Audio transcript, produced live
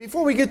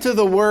Before we get to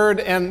the word,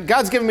 and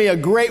God's given me a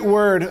great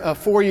word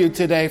for you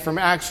today from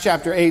Acts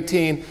chapter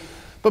 18.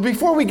 But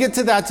before we get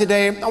to that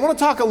today, I want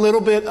to talk a little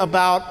bit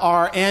about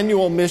our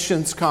annual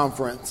missions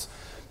conference.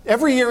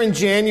 Every year in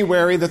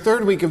January, the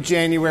third week of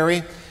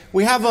January,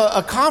 we have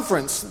a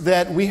conference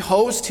that we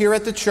host here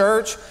at the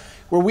church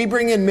where we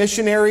bring in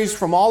missionaries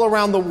from all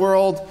around the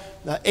world.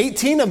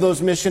 18 of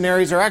those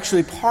missionaries are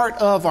actually part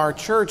of our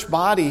church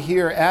body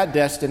here at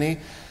Destiny.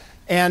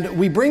 And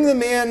we bring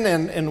them in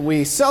and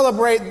we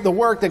celebrate the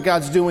work that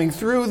God's doing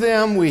through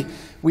them.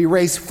 We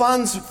raise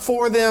funds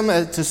for them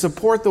to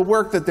support the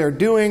work that they're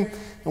doing.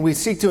 And we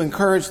seek to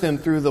encourage them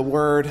through the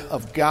Word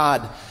of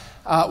God.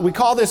 We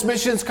call this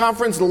missions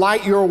conference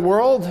Light Your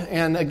World.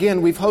 And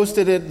again, we've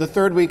hosted it the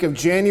third week of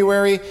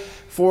January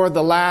for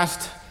the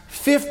last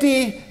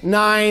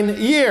 59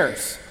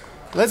 years.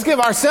 Let's give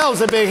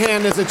ourselves a big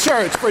hand as a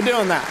church for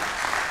doing that.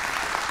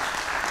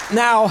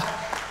 Now,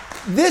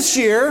 this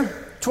year,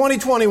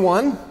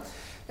 2021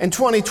 and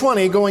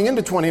 2020, going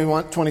into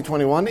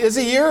 2021, is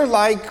a year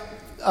like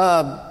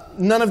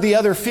none of the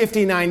other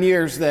 59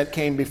 years that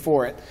came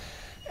before it.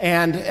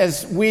 And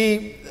as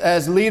we,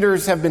 as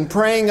leaders, have been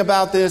praying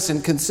about this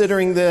and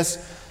considering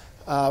this,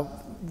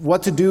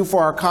 what to do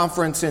for our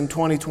conference in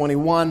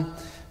 2021,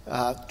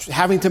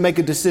 having to make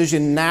a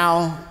decision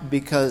now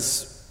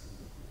because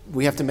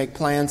we have to make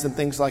plans and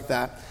things like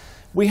that,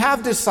 we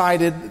have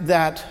decided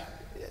that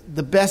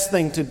the best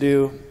thing to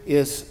do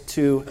is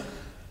to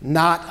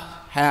not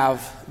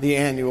have the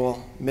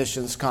annual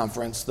missions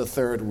conference the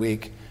third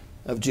week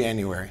of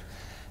January.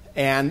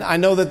 And I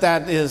know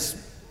that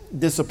is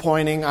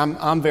disappointing.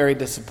 I'm very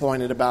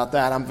disappointed about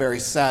that. I'm very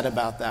sad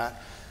about that.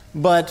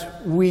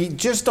 But we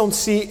just don't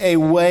see a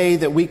way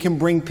that we can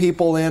bring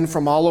people in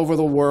from all over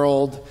the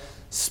world,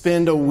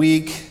 spend a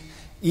week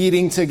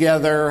eating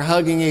together,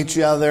 hugging each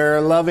other,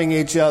 loving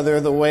each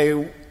other the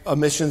way a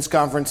missions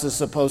conference is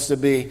supposed to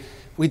be.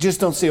 We just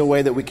don't see a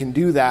way that we can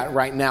do that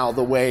right now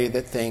the way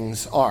that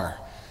things are.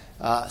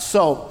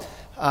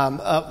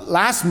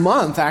 Last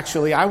month,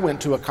 actually, I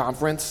went to a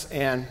conference,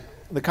 and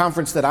the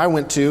conference that I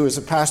went to is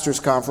a pastor's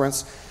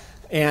conference,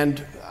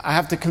 and I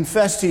have to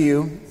confess to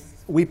you,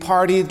 we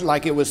partied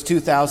like it was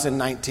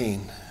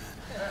 2019.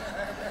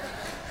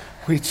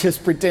 We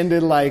just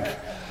pretended like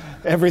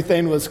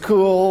everything was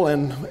cool,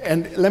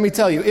 and let me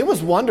tell you, it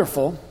was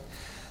wonderful.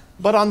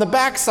 But on the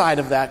backside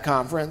of that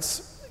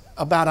conference,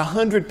 about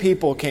 100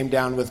 people came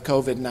down with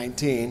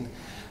COVID-19.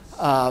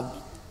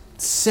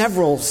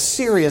 Several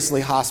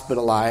seriously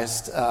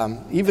hospitalized.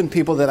 Even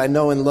people that I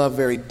know and love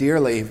very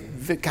dearly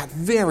got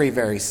very,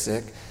 very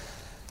sick.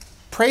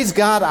 Praise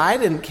God, I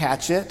didn't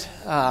catch it.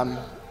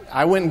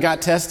 I went and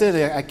got tested.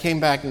 I came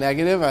back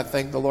negative. I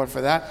thank the Lord for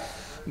that.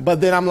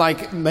 But then I'm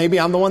like, maybe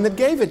I'm the one that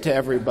gave it to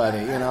everybody.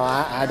 You know,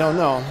 I don't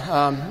know.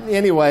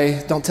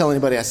 Anyway, don't tell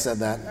anybody I said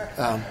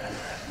that.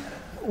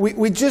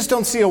 We just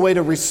don't see a way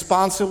to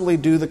responsibly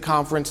do the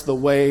conference the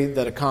way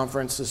that a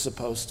conference is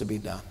supposed to be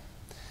done.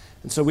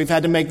 And so we've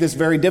had to make this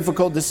very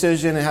difficult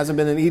decision. It hasn't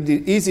been an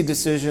easy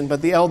decision,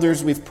 but the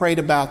elders, we've prayed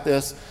about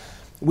this.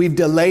 We've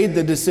delayed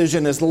the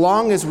decision as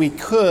long as we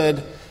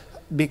could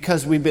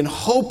because we've been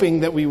hoping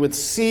that we would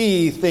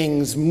see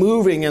things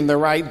moving in the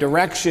right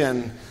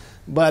direction,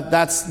 but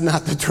that's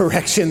not the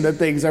direction that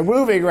things are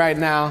moving right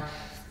now.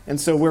 And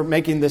so we're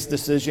making this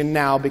decision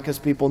now because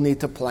people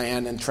need to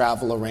plan and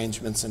travel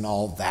arrangements and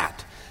all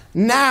that.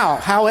 Now,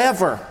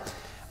 however,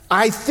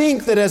 I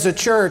think that as a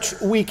church,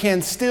 we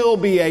can still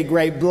be a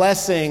great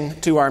blessing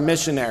to our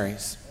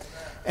missionaries.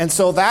 And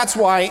so that's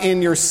why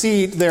in your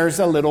seat there's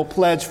a little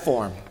pledge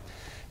form.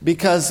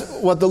 Because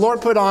what the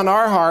Lord put on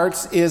our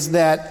hearts is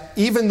that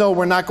even though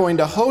we're not going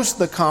to host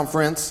the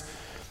conference,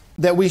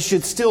 that we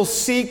should still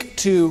seek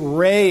to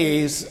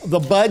raise the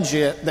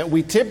budget that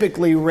we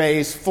typically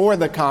raise for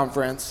the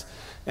conference.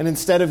 And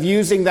instead of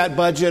using that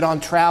budget on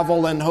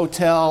travel and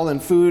hotel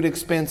and food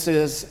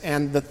expenses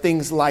and the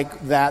things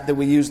like that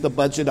we use the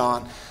budget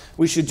on,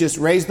 we should just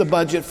raise the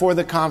budget for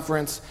the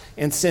conference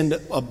and send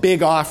a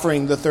big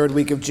offering the third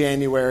week of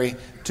January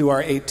to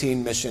our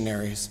 18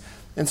 missionaries.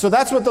 And so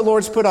that's what the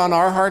Lord's put on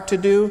our heart to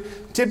do.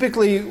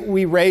 Typically,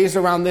 we raise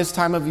around this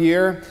time of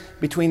year,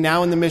 between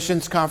now and the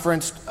missions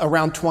conference,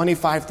 around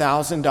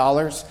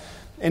 $25,000.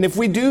 And if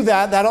we do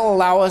that, that'll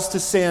allow us to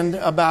send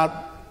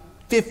about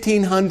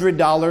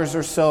 $1,500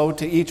 or so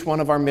to each one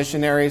of our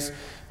missionaries,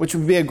 which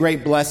would be a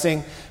great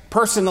blessing.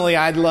 Personally,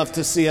 I'd love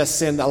to see us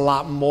send a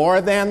lot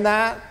more than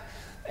that.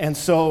 And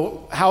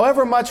so,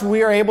 however much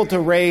we are able to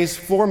raise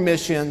for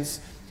missions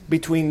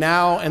between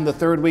now and the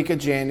third week of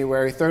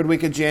January,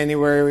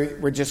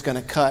 we're just going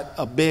to cut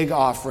a big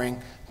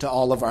offering to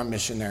all of our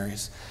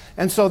missionaries.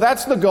 And so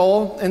that's the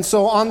goal. And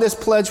so on this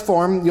pledge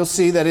form, you'll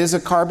see that is a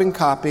carbon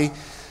copy.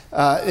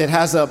 It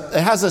has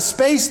a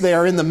space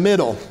there in the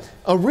middle,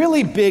 a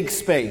really big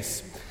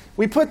space.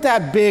 We put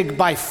that big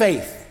by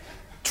faith,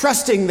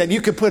 trusting that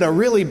you could put a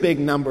really big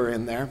number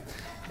in there.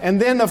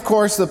 And then, of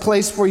course, the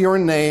place for your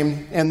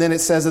name. And then it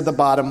says at the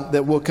bottom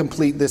that we'll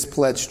complete this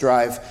pledge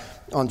drive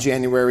on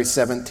January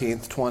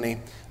 17th,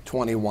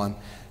 2021.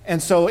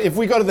 And so if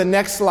we go to the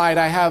next slide,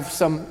 I have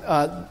some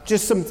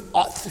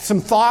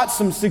thoughts,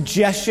 some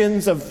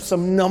suggestions of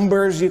some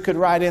numbers you could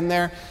write in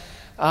there.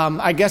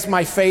 I guess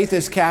my faith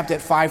is capped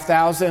at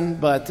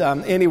 5,000, but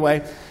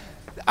anyway,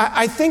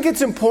 I think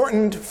it's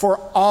important for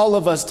all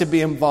of us to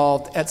be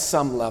involved at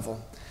some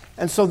level.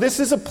 And so this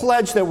is a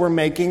pledge that we're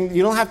making.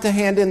 You don't have to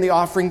hand in the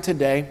offering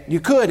today. You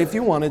could if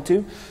you wanted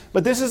to,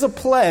 but this is a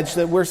pledge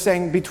that we're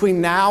saying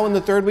between now and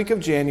the third week of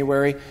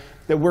January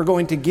that we're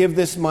going to give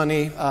this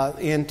money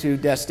into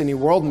Destiny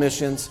World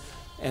Missions,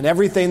 and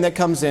everything that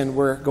comes in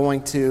we're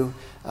going to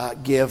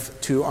give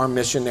to our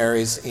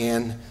missionaries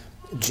in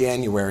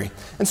January.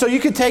 And so you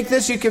could take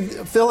this, you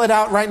could fill it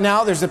out right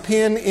now. There's a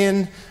pin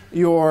in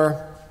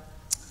your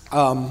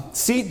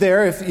seat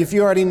there if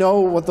you already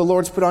know what the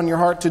Lord's put on your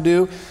heart to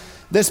do.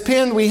 This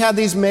pin, we had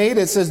these made.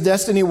 It says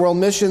Destiny World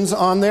Missions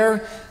on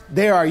there.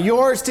 They are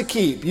yours to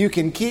keep. You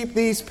can keep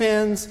these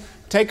pins,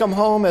 take them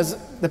home. As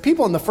the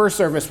people in the first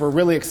service were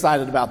really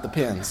excited about the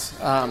pins.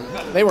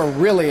 They were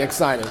really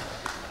excited.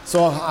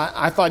 So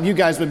I thought you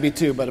guys would be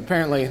too, but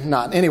apparently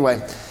not.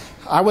 Anyway,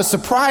 I was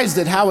surprised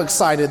at how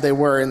excited they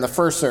were in the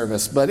first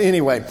service. But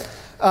anyway,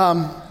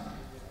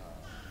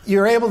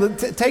 you're able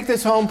to take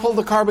this home, pull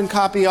the carbon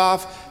copy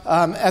off.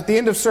 At the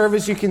end of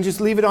service, you can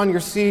just leave it on your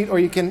seat, or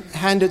you can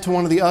hand it to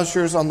one of the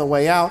ushers on the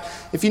way out.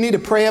 If you need to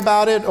pray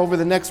about it over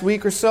the next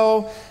week or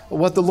so,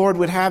 what the Lord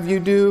would have you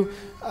do,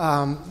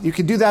 you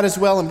can do that as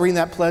well and bring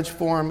that pledge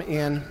form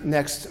in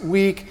next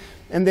week.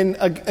 And then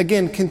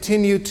again,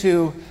 continue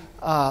to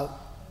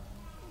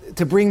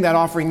bring that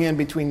offering in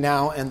between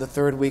now and the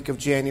third week of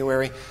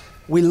January.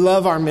 We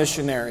love our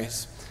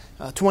missionaries.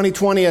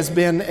 2020 has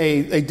been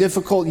a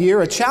difficult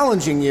year, a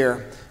challenging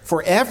year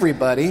for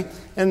everybody.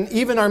 And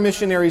even our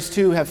missionaries,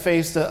 too, have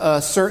faced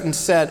a certain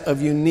set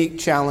of unique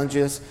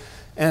challenges.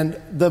 And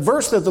the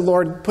verse that the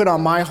Lord put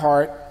on my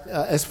heart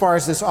as far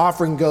as this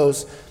offering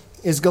goes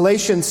is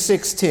Galatians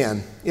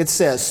 6:10. It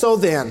says, "So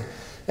then,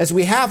 as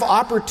we have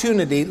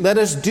opportunity, let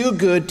us do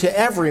good to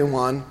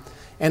everyone,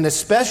 and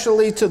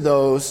especially to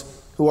those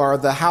who are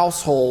the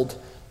household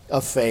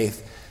of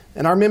faith."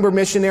 And our member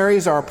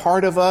missionaries are a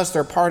part of us.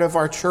 They're part of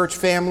our church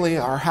family,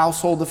 our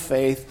household of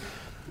faith.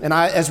 And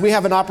as we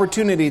have an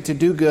opportunity to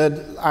do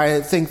good,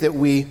 I think that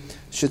we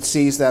should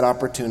seize that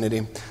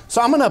opportunity.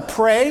 So I'm going to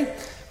pray.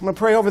 I'm going to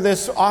pray over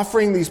this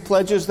offering, these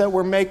pledges that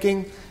we're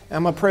making. And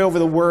I'm going to pray over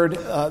the word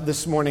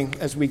this morning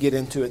as we get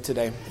into it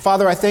today.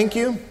 Father, I thank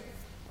you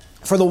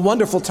for the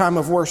wonderful time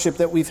of worship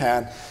that we've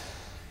had.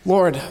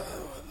 Lord,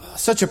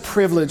 such a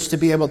privilege to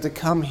be able to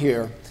come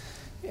here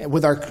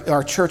with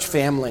our church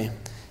family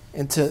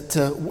and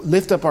to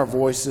lift up our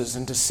voices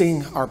and to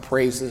sing our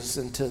praises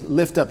and to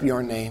lift up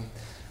your name,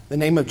 the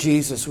name of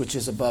Jesus, which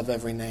is above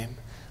every name.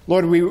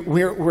 Lord,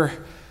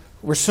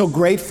 we're so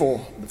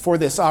grateful for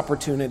this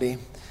opportunity.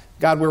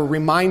 God, we're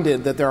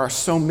reminded that there are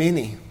so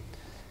many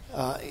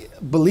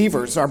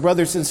believers, our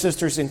brothers and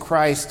sisters in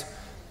Christ,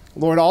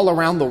 Lord, all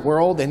around the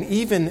world and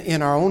even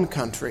in our own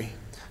country,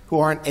 who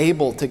aren't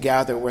able to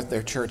gather with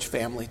their church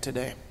family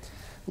today.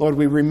 Lord,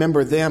 we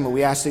remember them, and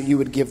we ask that you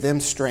would give them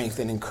strength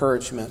and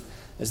encouragement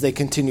as they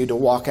continue to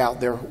walk out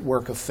their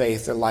work of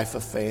faith, their life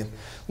of faith.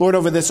 Lord,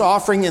 over this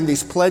offering and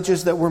these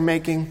pledges that we're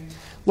making,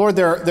 Lord,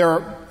 they're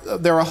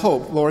a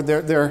hope. Lord,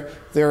 they're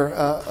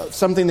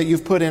something that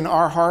you've put in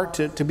our heart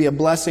to be a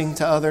blessing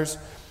to others.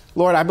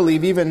 Lord, I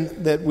believe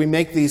even that we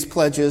make these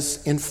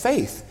pledges in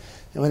faith.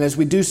 And as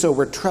we do so,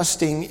 we're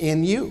trusting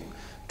in you,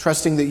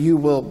 trusting that you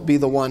will be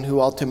the one who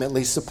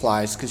ultimately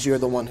supplies, because you're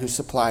the one who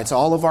supplies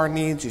all of our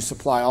needs. You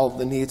supply all of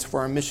the needs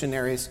for our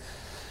missionaries.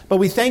 But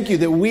we thank you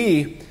that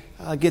we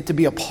get to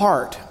be a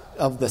part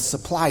of the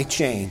supply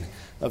chain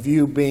of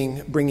you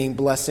bringing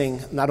blessing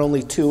not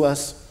only to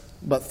us,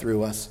 but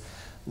through us.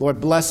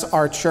 Lord, bless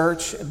our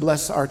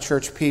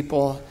church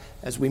people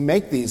as we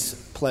make these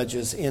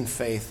pledges in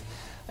faith.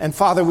 And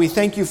Father, we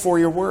thank you for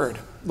your word.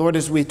 Lord,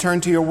 as we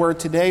turn to your word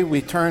today,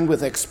 we turn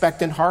with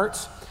expectant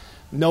hearts,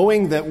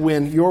 knowing that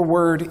when your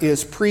word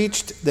is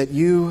preached, that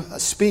you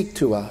speak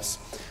to us.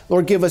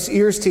 Lord, give us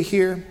ears to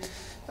hear,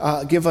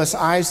 give us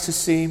eyes to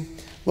see.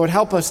 Lord,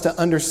 help us to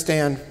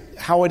understand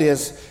how it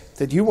is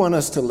that you want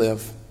us to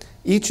live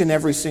each and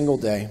every single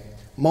day,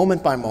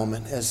 moment by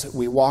moment, as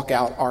we walk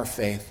out our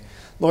faith.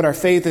 Lord, our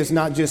faith is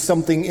not just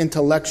something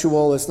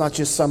intellectual, it's not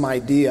just some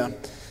idea,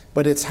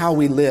 but it's how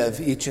we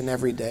live each and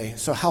every day.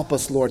 So help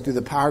us, Lord, through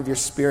the power of your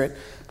Spirit,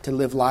 to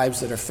live lives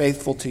that are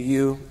faithful to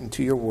you and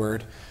to your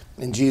word.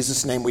 In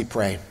Jesus' name we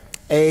pray.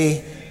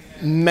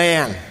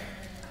 Amen.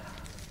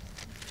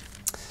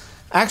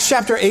 Acts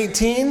chapter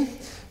 18.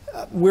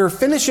 We're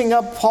finishing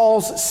up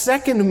Paul's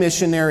second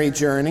missionary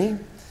journey,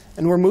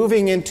 and we're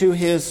moving into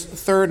his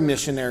third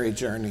missionary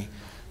journey.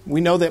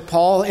 We know that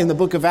Paul, in the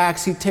book of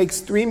Acts, he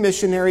takes 3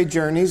 missionary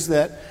journeys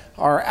that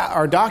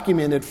are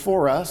documented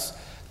for us.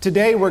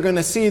 Today we're going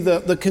to see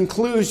the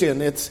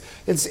conclusion. It's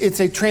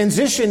a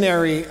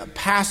transitionary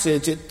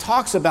passage. It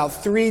talks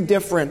about 3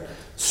 different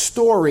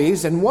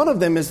stories, and one of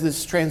them is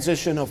this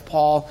transition of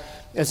Paul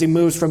as he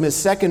moves from his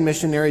second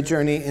missionary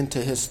journey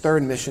into his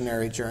third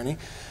missionary journey.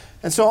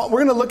 And so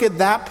we're going to look at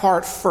that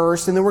part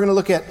first, and then we're going to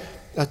look at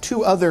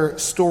two other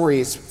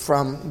stories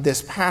from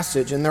this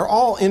passage, and they're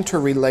all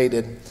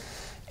interrelated.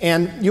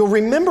 And you'll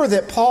remember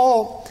that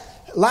Paul,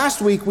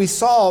 last week we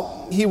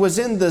saw he was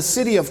in the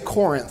city of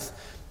Corinth,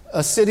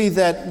 a city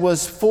that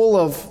was full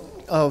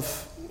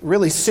of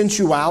really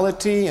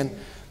sensuality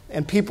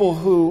and people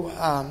who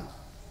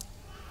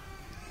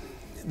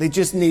they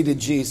just needed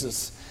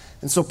Jesus.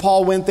 And so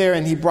Paul went there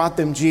and he brought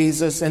them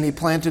Jesus, and he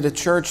planted a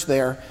church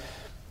there.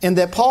 And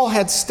that Paul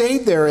had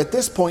stayed there at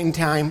this point in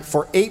time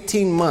for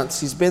 18 months.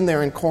 He's been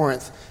there in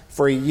Corinth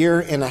for a year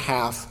and a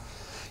half.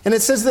 And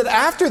it says that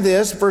after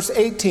this, verse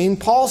 18,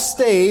 Paul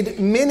stayed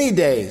many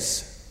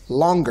days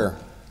longer.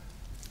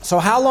 So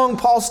how long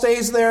Paul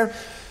stays there?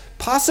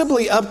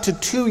 Possibly up to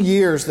 2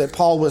 years that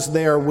Paul was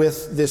there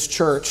with this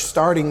church,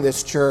 starting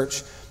this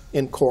church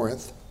in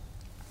Corinth.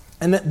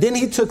 And then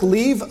he took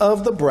leave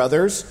of the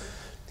brothers.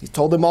 He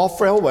told them all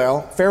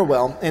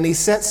farewell, and he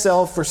set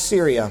sail for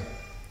Syria.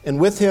 And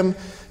with him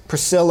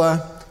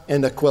Priscilla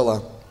and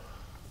Aquila.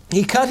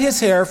 He cut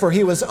his hair, for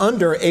he was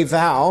under a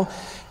vow,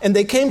 and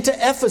they came to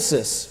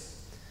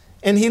Ephesus.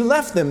 And he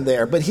left them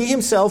there, but he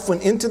himself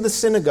went into the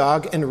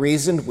synagogue and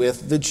reasoned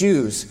with the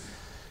Jews.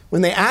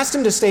 When they asked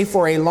him to stay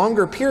for a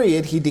longer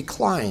period, he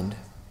declined.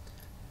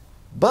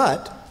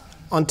 But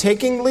on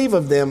taking leave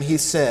of them, he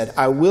said,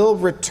 I will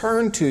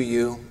return to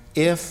you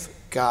if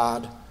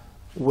God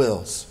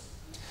wills.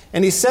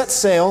 And he set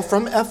sail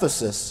from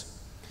Ephesus.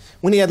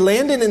 When he had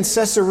landed in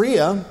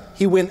Caesarea,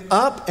 he went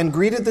up and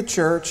greeted the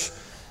church.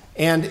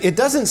 And it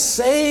doesn't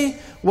say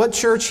what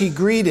church he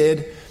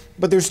greeted,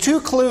 but there's two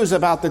clues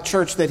about the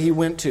church that he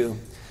went to.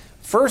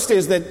 First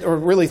is that, or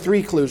really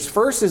three clues.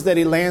 First is that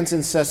he lands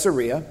in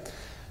Caesarea.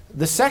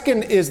 The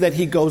second is that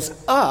he goes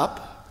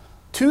up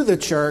to the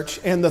church.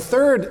 And the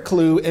third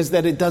clue is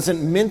that it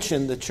doesn't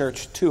mention the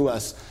church to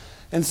us.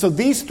 And so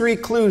these three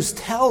clues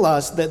tell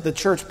us that the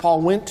church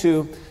Paul went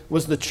to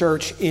was the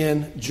church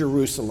in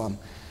Jerusalem.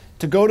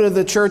 To go to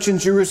the church in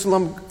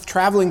Jerusalem,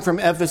 traveling from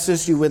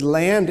Ephesus, you would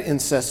land in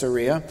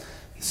Caesarea.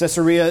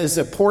 Caesarea is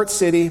a port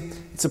city.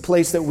 It's a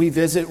place that we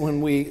visit when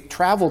we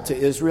travel to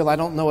Israel. I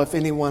don't know if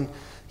anyone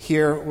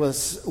here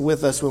was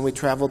with us when we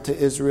traveled to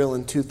Israel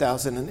in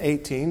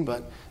 2018,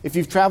 but if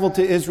you've traveled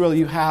to Israel,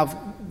 you have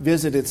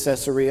visited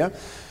Caesarea.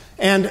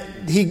 And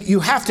you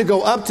have to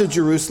go up to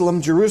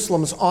Jerusalem.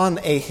 Jerusalem's on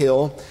a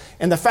hill.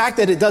 And the fact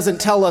that it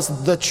doesn't tell us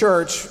the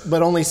church,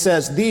 but only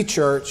says the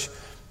church,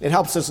 it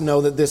helps us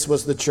know that this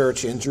was the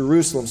church in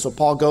Jerusalem. So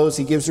Paul goes,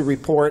 he gives a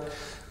report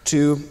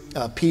to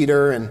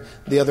Peter and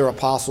the other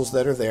apostles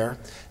that are there.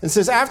 And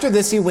says after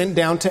this he went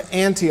down to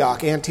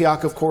Antioch.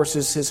 Antioch, of course,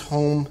 is his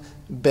home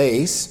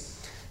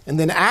base. And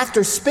then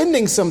after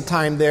spending some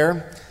time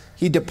there,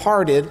 he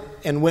departed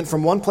and went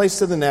from one place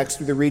to the next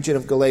through the region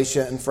of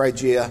Galatia and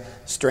Phrygia,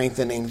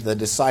 strengthening the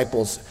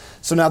disciples.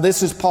 So now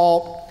this is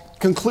Paul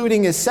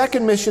concluding his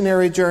second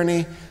missionary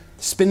journey,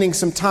 spending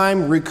some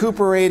time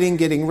recuperating,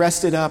 getting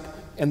rested up,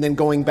 and then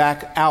going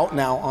back out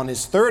now on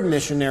his third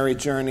missionary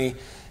journey.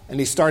 And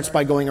he starts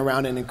by going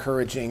around and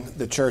encouraging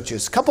the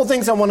churches. A couple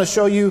things I want to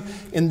show you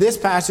in this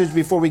passage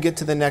before we get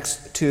to the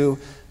next two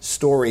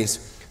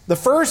stories. The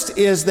first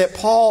is that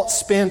Paul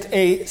spent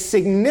a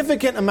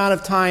significant amount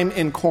of time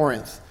in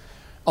Corinth.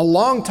 A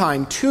long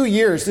time, 2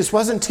 years. This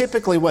wasn't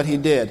typically what he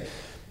did.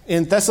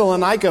 In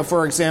Thessalonica,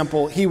 for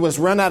example, he was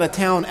run out of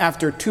town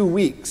after 2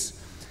 weeks.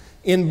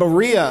 In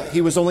Berea,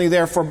 he was only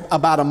there for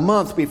about a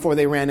month before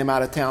they ran him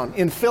out of town.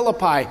 In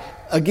Philippi,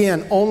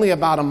 again, only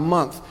about a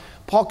month.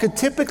 Paul could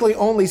typically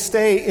only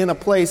stay in a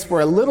place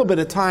for a little bit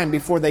of time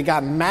before they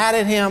got mad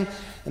at him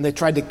and they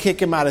tried to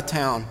kick him out of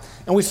town.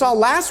 And we saw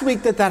last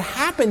week that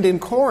happened in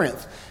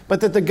Corinth,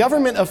 but that the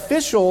government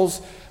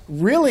officials,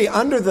 really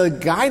under the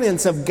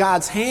guidance of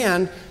God's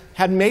hand,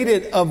 had made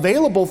it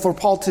available for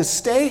Paul to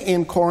stay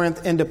in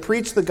Corinth and to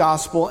preach the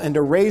gospel and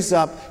to raise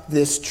up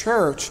this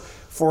church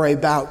for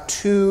about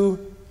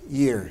 2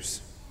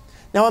 years.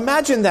 Now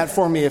imagine that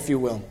for me, if you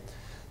will.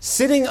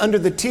 Sitting under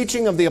the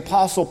teaching of the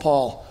Apostle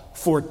Paul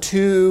for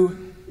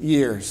 2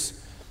 years.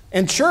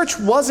 And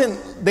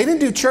they didn't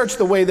do church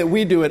the way that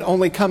we do it,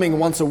 only coming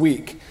once a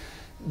week.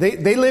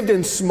 They lived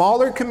in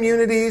smaller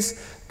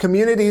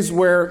communities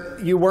where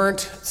you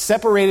weren't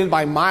separated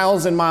by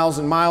miles and miles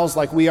and miles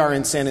like we are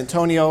in San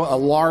Antonio, a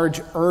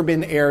large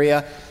urban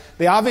area.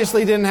 They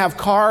obviously didn't have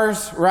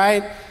cars,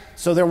 right?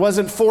 So there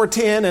wasn't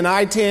 410 and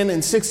I-10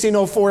 and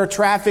 1604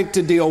 traffic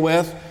to deal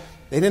with.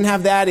 They didn't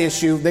have that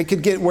issue. They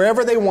could get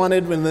wherever they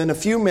wanted within a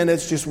few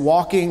minutes just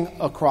walking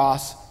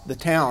across the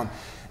town.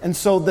 And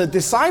so the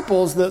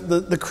disciples,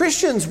 the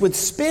Christians, would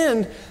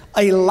spend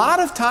a lot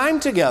of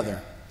time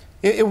together.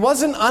 It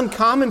wasn't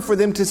uncommon for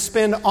them to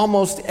spend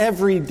almost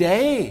every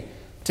day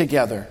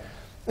together.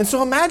 And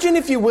so imagine,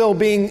 if you will,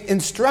 being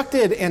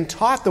instructed and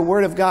taught the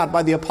Word of God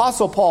by the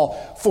Apostle Paul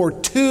for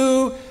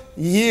 2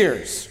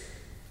 years,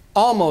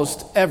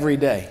 almost every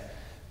day.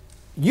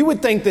 You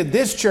would think that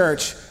this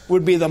church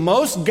would be the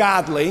most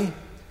godly,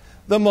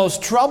 the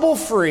most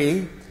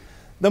trouble-free,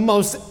 the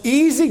most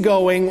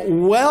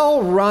easygoing,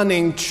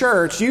 well-running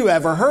church you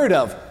ever heard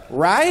of,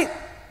 right?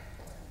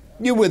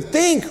 You would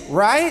think,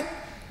 right?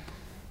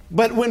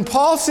 But when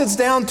Paul sits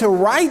down to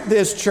write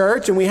this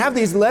church, and we have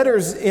these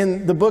letters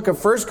in the book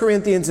of 1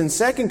 Corinthians and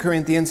 2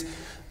 Corinthians,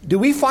 do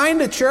we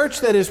find a church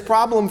that is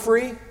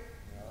problem-free?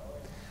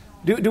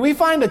 Do we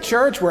find a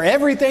church where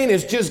everything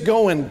is just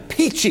going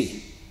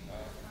peachy?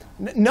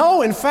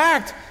 No, in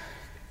fact,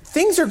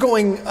 things are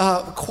going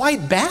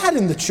quite bad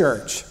in the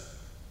church.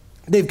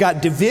 They've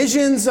got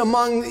divisions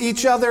among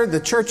each other. The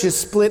church is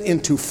split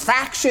into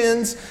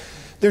factions.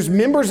 There's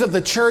members of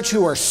the church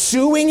who are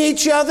suing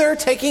each other,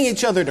 taking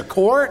each other to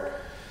court.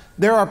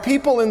 There are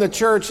people in the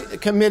church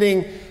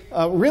committing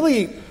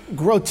really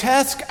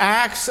grotesque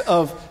acts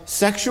of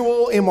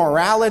sexual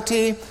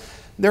immorality.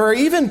 There are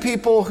even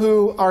people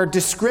who are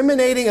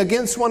discriminating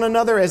against one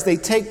another as they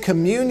take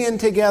communion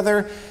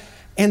together.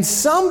 And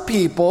some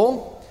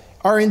people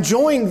are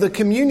enjoying the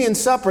communion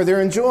supper.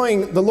 They're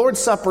enjoying the Lord's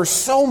Supper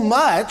so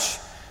much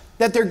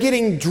that they're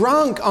getting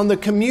drunk on the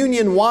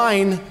communion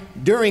wine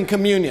during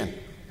communion.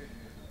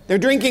 They're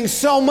drinking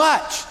so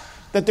much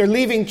that they're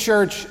leaving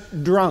church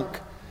drunk.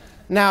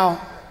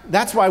 Now,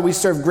 that's why we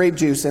serve grape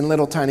juice in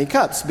little tiny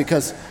cups,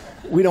 because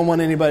we don't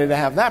want anybody to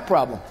have that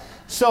problem.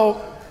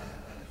 So,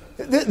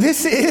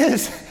 this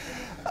is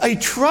a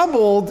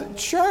troubled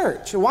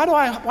church. Why do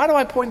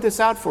I point this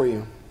out for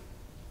you?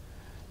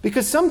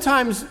 Because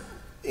sometimes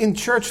in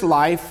church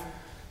life,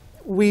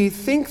 we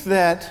think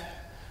that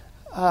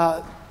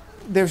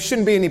there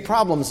shouldn't be any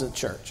problems in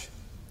church.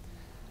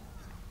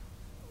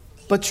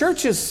 But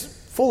church is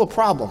full of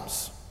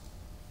problems.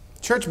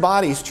 Church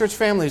bodies, church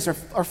families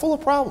are full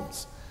of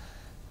problems.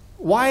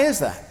 Why is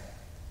that?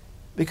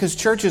 Because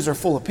churches are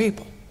full of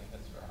people.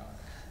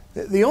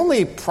 The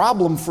only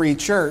problem-free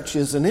church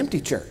is an empty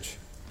church.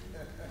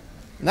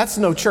 And that's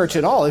no church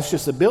at all. It's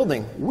just a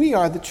building. We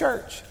are the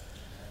church.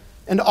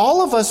 And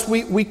all of us,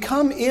 we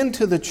come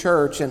into the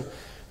church,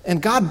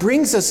 and God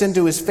brings us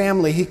into His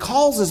family. He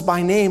calls us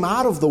by name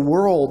out of the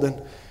world,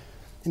 and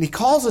He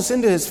calls us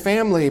into His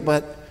family,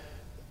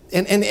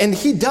 and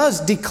He does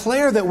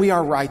declare that we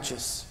are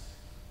righteous.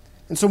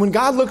 And so when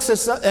God looks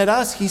at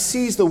us, He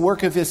sees the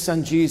work of His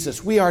Son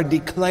Jesus. We are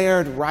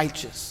declared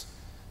righteous.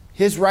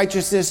 His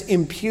righteousness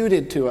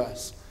imputed to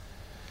us.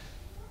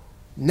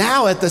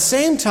 Now, at the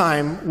same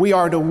time, we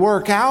are to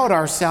work out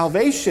our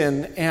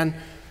salvation, and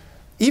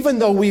even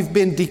though we've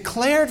been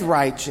declared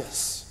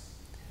righteous,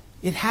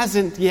 it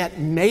hasn't yet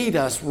made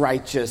us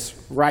righteous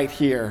right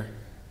here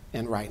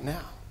and right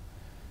now.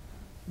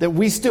 That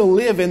we still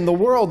live in the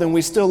world and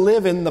we still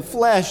live in the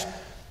flesh,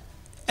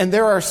 and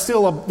there's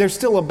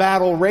still a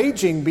battle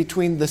raging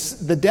between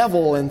the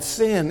devil and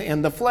sin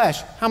and the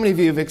flesh. How many of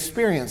you have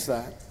experienced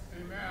that?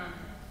 Amen.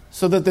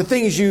 So that the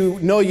things you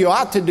know you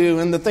ought to do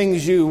and the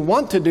things you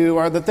want to do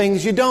are the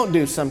things you don't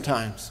do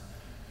sometimes.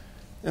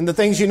 And the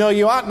things you know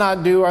you ought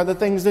not do are the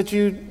things that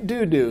you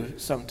do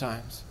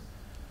sometimes.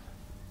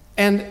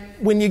 And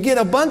when you get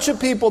a bunch of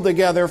people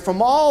together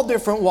from all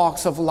different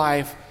walks of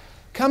life,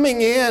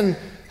 coming in,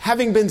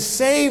 having been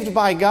saved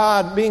by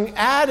God, being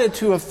added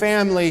to a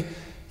family,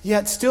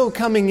 yet still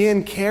coming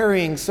in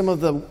carrying some of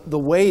the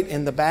weight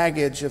and the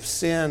baggage of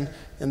sin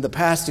and the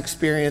past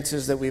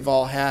experiences that we've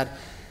all had.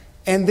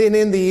 And then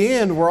in the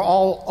end, we're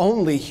all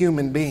only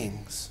human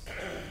beings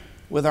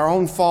with our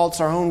own faults,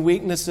 our own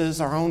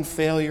weaknesses, our own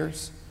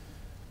failures.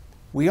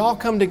 We all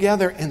come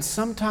together, and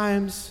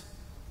sometimes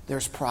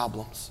there's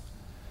problems.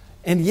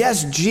 And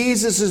yes,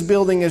 Jesus is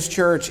building His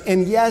church.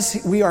 And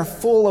yes, we are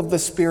full of the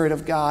Spirit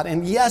of God.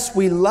 And yes,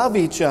 we love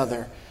each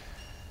other.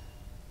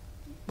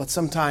 But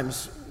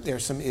sometimes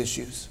there's some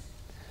issues.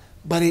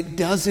 But it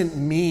doesn't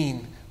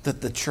mean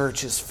that the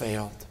church has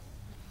failed.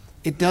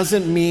 It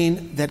doesn't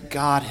mean that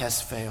God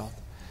has failed.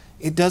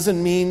 It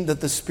doesn't mean that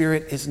the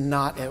Spirit is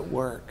not at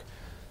work.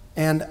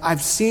 And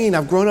I've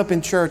grown up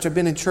in church. I've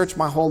been in church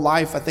my whole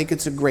life. I think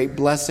it's a great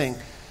blessing.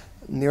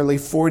 Nearly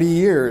 40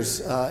 years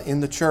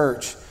in the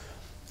church.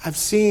 I've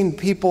seen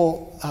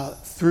people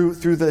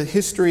through the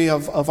history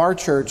of our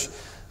church,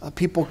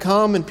 people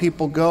come and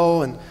people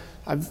go, and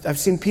I've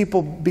seen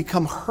people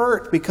become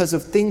hurt because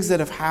of things that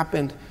have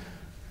happened.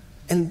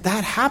 And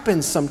that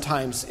happens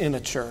sometimes in a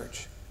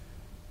church.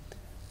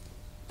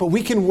 But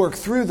we can work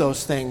through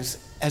those things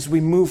as we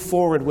move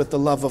forward with the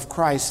love of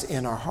Christ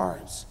in our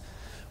hearts.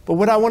 But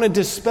what I want to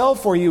dispel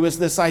for you is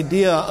this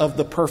idea of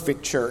the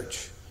perfect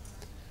church.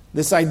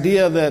 This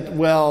idea that,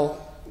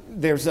 well,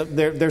 there's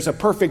a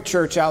perfect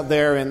church out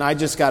there, and I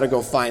just got to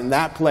go find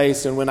that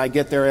place, and when I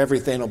get there,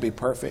 everything will be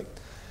perfect.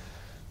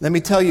 Let me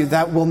tell you,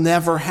 that will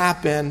never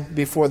happen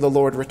before the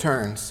Lord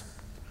returns.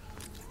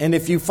 And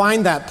if you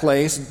find that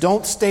place,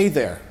 don't stay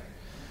there,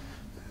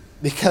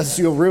 because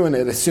you'll ruin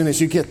it as soon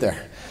as you get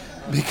there.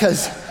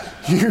 Because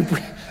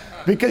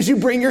you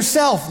bring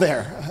yourself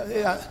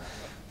there.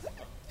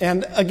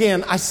 And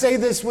again, I say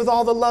this with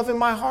all the love in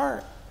my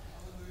heart.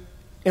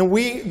 And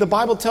the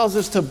Bible tells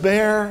us to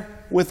bear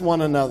with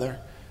one another,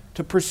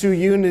 to pursue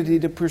unity,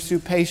 to pursue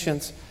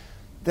patience,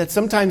 that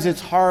sometimes it's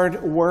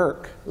hard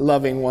work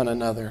loving one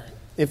another.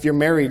 If you're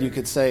married, you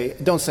could say,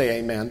 don't say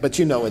amen, but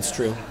you know it's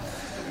true.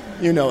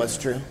 You know it's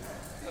true.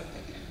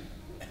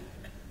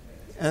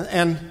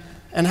 And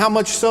And how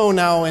much so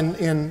now in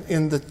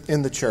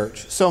the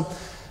church. So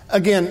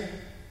again,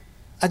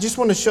 I just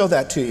want to show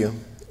that to you.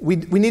 We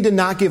need to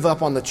not give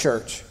up on the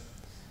church.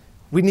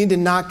 We need to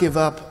not give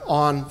up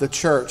on the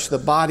church, the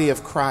body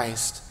of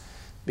Christ,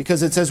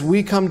 because it's as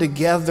we come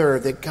together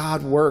that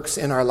God works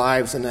in our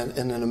lives in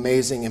an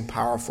amazing and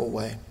powerful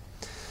way.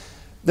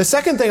 The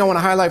second thing I want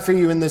to highlight for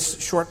you in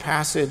this short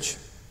passage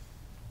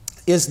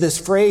is this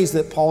phrase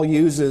that Paul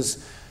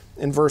uses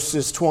in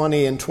verses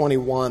 20 and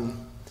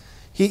 21.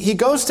 He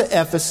goes to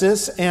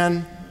Ephesus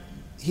and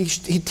he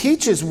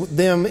teaches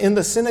them in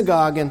the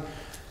synagogue,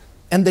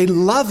 and they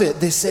love it.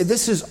 They say,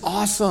 "This is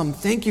awesome.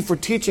 Thank you for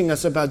teaching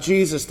us about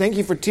Jesus. Thank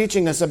you for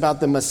teaching us about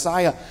the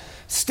Messiah.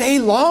 Stay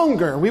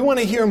longer. We want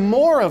to hear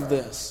more of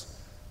this."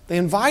 They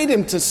invite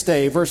him to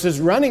stay versus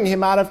running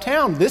him out of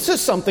town. This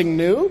is something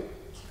new.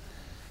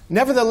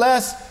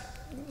 Nevertheless,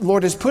 the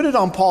Lord has put it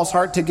on Paul's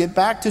heart to get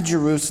back to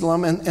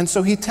Jerusalem. And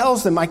so he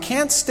tells them, "I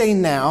can't stay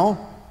now,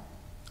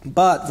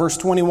 but," verse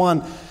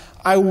 21,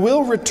 "I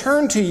will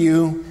return to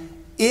you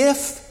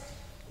if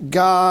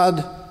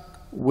God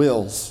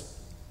wills."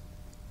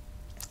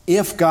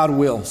 If God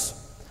wills.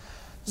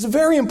 It's a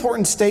very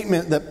important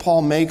statement that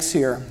Paul makes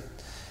here.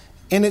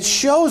 And it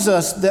shows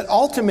us that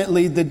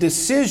ultimately the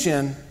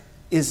decision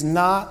is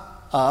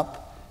not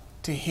up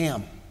to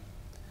him.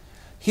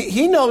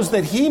 He knows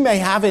that he may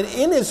have it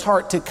in his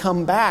heart to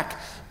come back,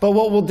 but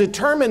what will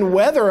determine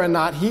whether or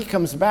not he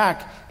comes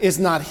back is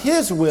not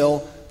his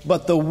will,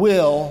 but the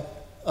will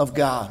of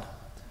God.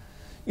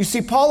 You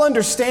see, Paul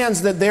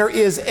understands that there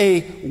is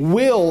a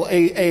will,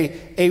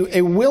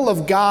 a will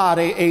of God,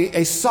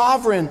 a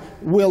sovereign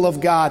will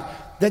of God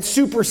that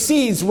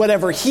supersedes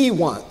whatever he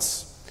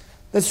wants,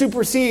 that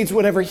supersedes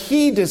whatever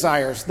he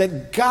desires,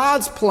 that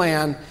God's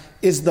plan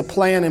is the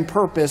plan and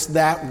purpose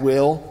that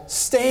will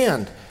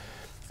stand.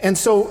 And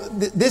so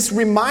this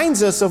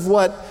reminds us of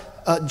what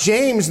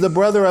James, the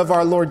brother of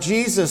our Lord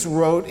Jesus,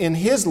 wrote in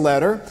his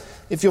letter.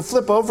 If you'll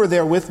flip over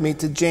there with me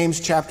to James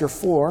chapter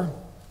 4.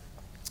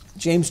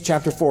 James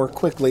chapter 4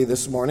 quickly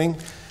this morning.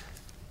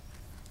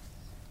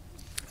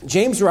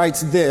 James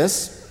writes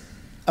this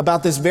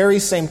about this very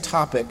same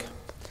topic.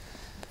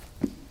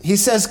 He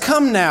says,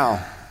 "Come now,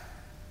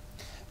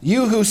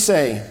 you who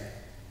say,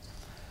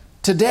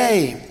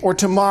 'Today or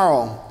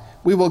tomorrow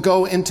we will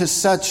go into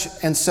such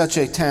and such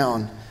a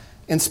town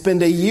and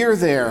spend a year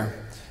there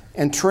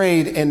and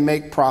trade and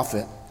make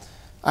profit.'"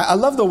 I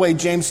love the way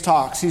James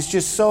talks. He's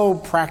just so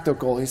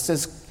practical. He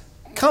says,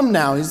 "Come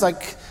now." He's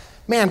like,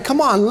 man,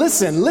 come on,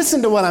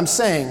 listen to what I'm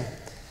saying.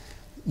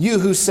 You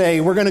who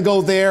say, "We're going to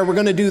go there, we're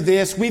going to do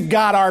this, we've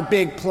got our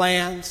big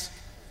plans."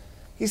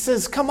 He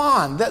says, come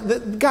on,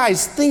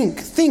 guys,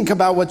 think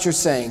about what you're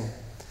saying.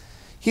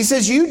 He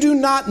says, "You do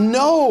not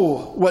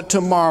know what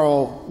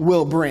tomorrow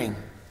will bring."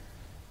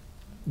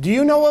 Do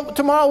you know what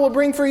tomorrow will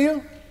bring for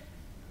you?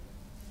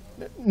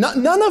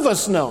 None of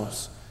us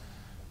knows.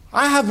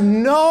 I have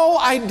no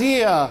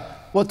idea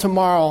what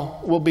tomorrow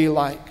will be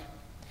like.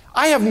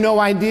 I have no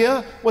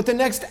idea what the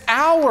next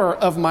hour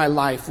of my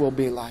life will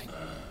be like.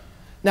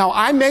 Now,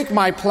 I make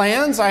my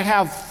plans. I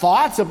have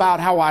thoughts about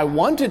how I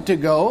want it to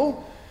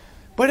go.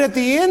 But at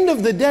the end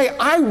of the day,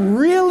 I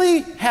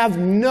really have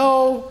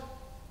no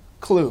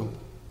clue.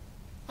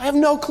 I have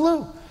no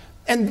clue.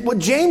 And what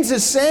James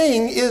is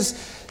saying is,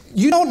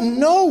 you don't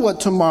know what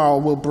tomorrow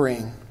will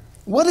bring.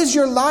 What is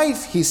your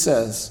life, he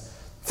says?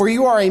 "For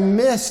you are a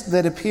mist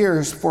that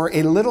appears for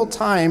a little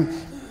time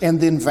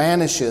and then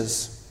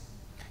vanishes.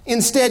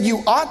 Instead,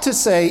 you ought to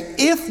say,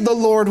 'If the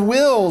Lord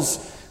wills,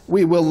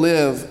 we will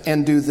live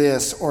and do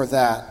this or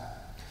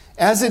that.'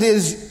 As it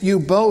is, you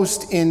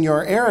boast in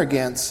your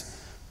arrogance,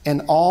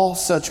 and all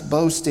such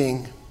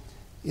boasting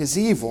is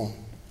evil."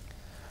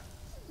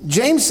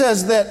 James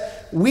says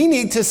that we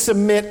need to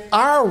submit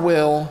our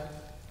will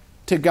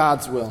to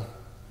God's will.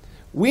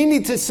 We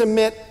need to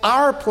submit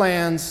our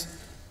plans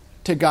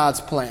to God's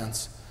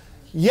plans.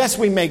 Yes,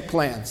 we make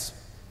plans,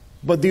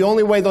 but the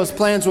only way those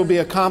plans will be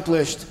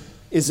accomplished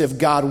is if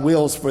God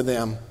wills for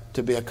them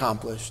to be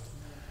accomplished.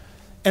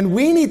 And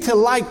we need to,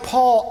 like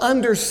Paul,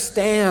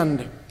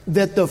 understand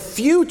that the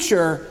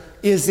future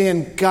is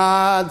in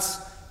God's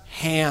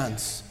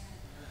hands.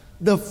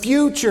 The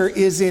future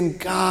is in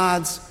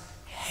God's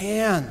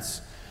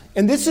hands.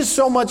 And this is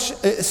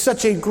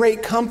such a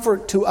great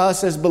comfort to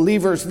us as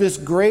believers, this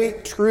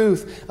great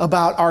truth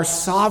about our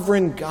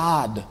sovereign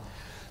God,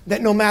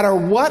 that no matter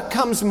what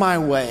comes my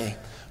way,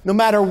 no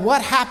matter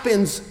what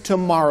happens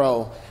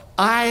tomorrow,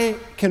 I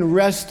can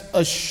rest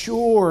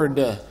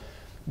assured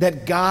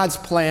that God's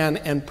plan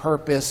and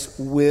purpose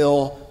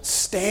will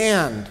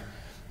stand,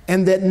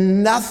 and that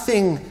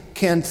nothing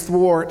can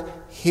thwart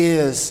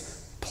his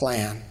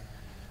plan.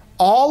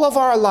 All of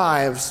our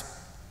lives,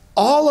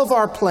 all of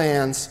our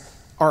plans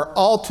are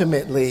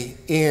ultimately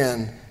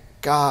in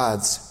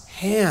God's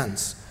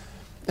hands.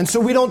 And so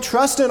we don't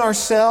trust in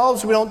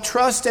ourselves. We don't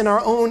trust in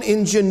our own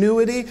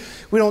ingenuity.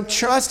 We don't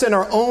trust in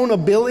our own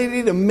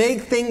ability to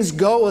make things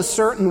go a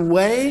certain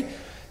way.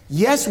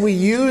 Yes, we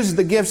use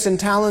the gifts and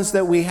talents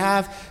that we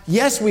have.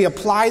 Yes, we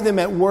apply them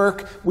at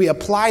work. We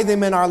apply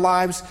them in our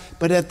lives.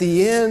 But at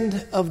the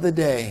end of the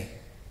day,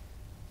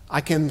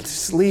 I can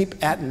sleep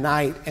at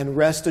night and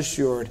rest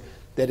assured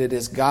that it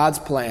is God's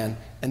plan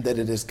and that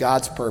it is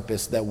God's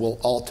purpose that will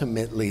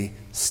ultimately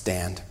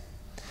stand.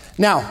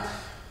 Now,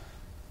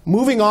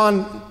 moving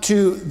on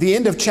to the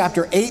end of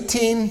chapter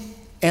 18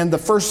 and the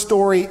first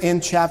story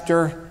in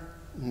chapter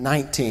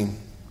 19.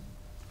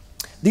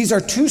 These are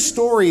two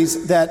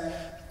stories that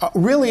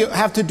really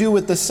have to do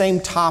with the same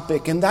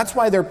topic, and that's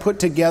why they're put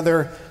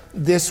together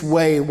this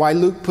way, why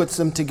Luke puts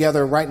them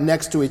together right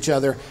next to each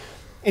other.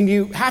 And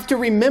you have to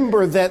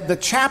remember that the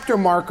chapter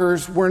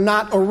markers were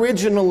not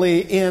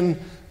originally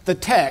in the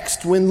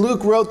text. When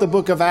Luke wrote the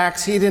book of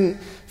Acts, he didn't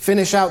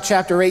finish out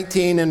chapter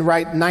 18 and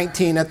write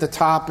 19 at the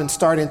top and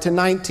start into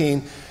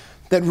 19.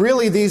 That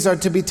really these are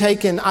to be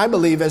taken, I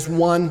believe, as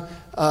one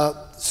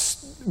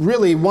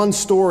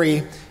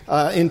story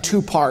in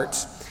two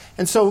parts.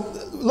 And so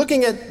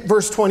looking at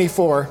verse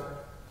 24,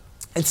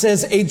 it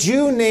says, a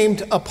Jew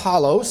named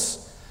Apollos,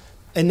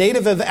 a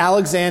native of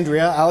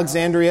Alexandria.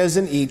 Alexandria is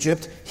in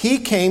Egypt. He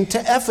came to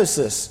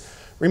Ephesus.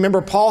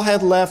 Remember, Paul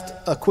had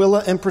left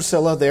Aquila and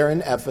Priscilla there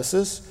in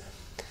Ephesus.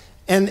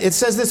 And it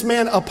says this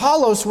man,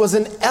 Apollos, was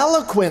an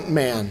eloquent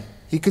man.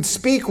 He could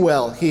speak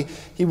well. He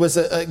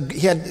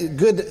had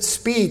good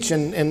speech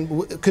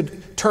and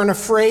could turn a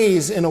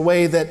phrase in a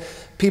way that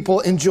people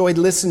enjoyed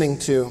listening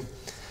to.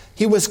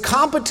 He was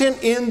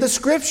competent in the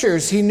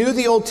scriptures. He knew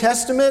the Old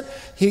Testament.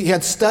 He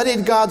had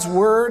studied God's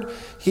word.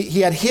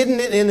 He had hidden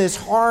it in his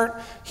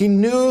heart. He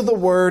knew the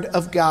word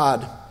of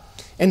God.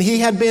 And he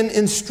had been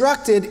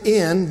instructed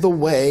in the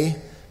way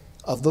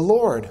of the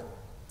Lord.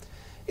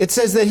 It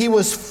says that he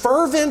was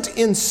fervent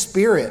in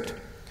spirit,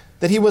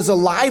 that he was a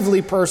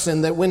lively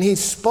person, that when he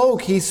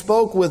spoke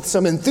with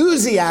some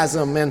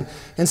enthusiasm and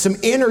some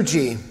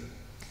energy.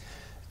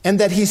 And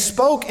that he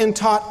spoke and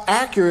taught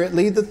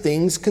accurately the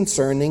things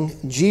concerning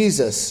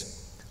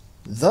Jesus.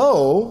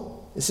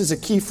 Though, this is a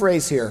key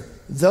phrase here,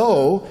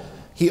 though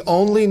he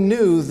only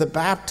knew the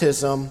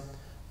baptism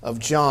of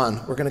John.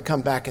 We're going to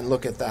come back and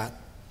look at that.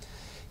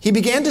 He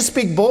began to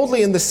speak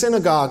boldly in the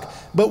synagogue,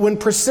 but when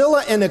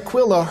Priscilla and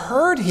Aquila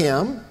heard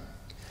him,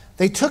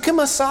 they took him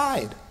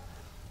aside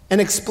and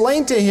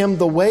explained to him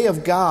the way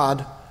of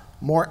God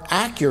more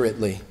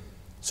accurately.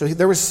 So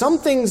there were some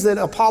things that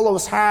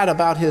Apollos had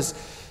about his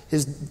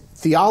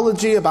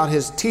theology, about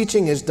his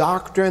teaching, his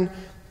doctrine,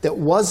 that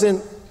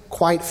wasn't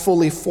quite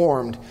fully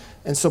formed.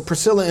 And so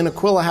Priscilla and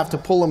Aquila have to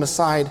pull him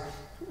aside,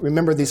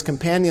 remember these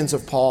companions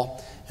of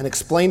Paul, and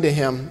explain to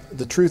him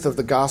the truth of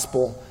the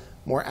gospel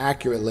more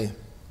accurately.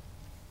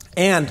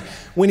 And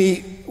when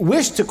he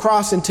wished to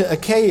cross into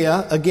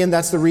Achaia, again,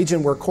 that's the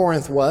region where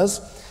Corinth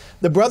was,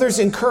 the brothers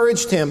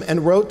encouraged him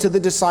and wrote to the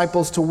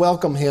disciples to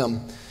welcome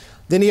him.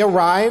 When he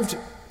arrived,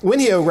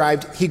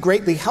 he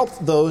greatly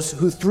helped those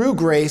who through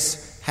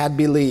grace had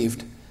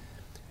believed.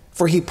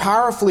 For he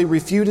powerfully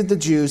refuted the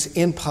Jews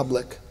in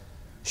public,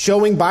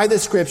 showing by the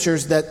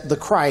scriptures that the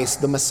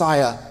Christ, the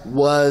Messiah,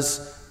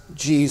 was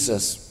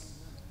Jesus.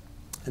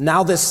 And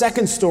now this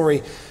second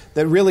story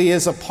that really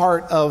is a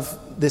part of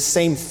this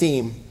same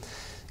theme.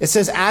 It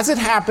says, as it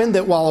happened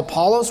that while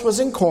Apollos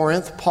was in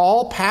Corinth,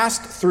 Paul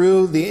passed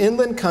through the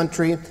inland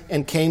country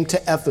and came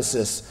to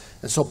Ephesus.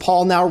 And so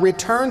Paul now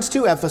returns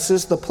to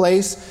Ephesus, the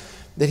place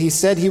that he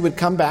said he would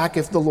come back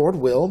if the Lord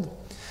willed.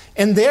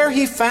 And there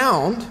he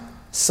found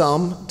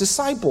some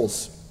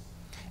disciples.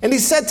 And he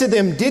said to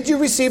them, did you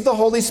receive the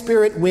Holy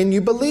Spirit when you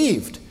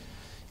believed?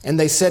 And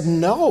they said,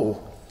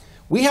 no,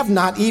 we have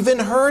not even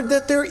heard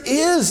that there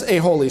is a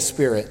Holy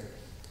Spirit.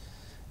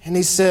 And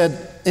he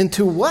said,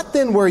 into what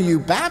then were you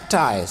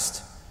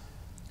baptized?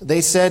 They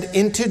said,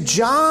 into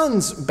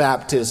John's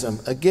baptism.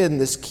 Again,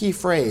 this key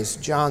phrase,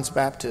 John's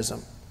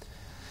baptism.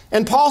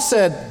 And Paul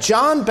said,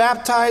 John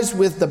baptized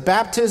with the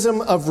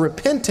baptism of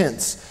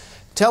repentance,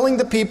 telling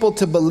the people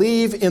to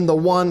believe in the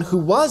one who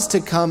was to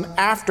come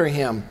after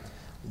him.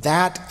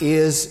 That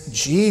is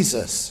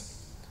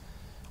Jesus.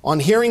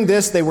 On hearing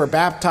this, they were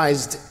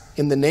baptized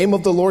in the name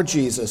of the Lord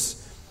Jesus.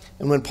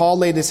 And when Paul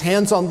laid his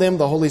hands on them,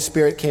 the Holy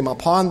Spirit came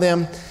upon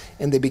them,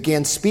 and they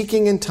began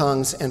speaking in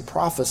tongues and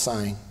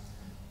prophesying.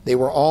 They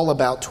were all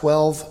about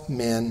 12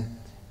 men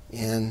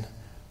in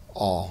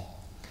all.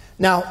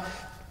 Now,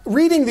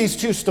 reading these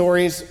two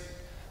stories,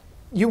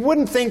 you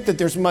wouldn't think that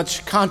there's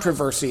much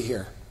controversy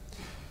here.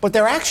 But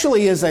there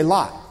actually is a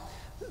lot.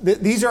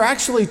 These are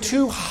actually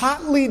two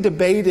hotly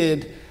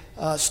debated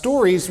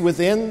stories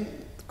within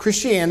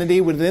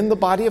Christianity, within the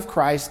body of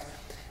Christ.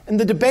 And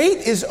the debate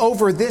is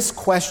over this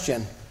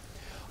question.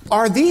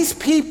 Are these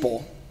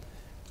people,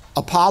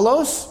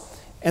 Apollos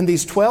and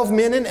these 12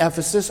 men in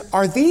Ephesus,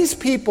 are these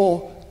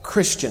people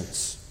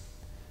Christians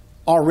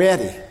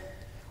already?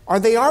 Are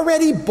they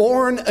already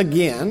born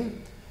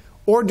again?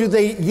 Or do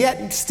they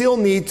yet still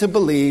need to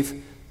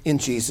believe in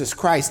Jesus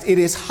Christ? It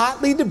is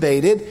hotly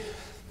debated,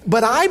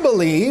 but I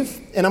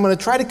believe, and I'm going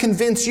to try to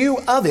convince you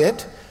of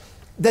it,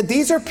 that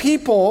these are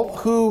people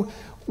who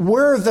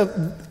were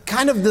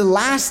kind of the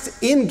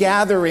last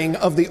ingathering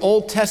of the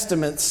Old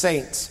Testament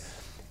saints.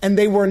 And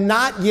they were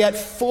not yet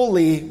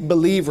fully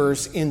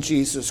believers in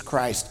Jesus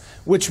Christ,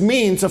 which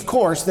means, of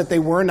course, that they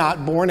were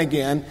not born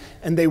again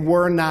and they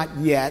were not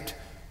yet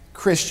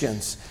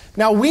Christians.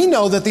 Now, we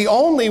know that the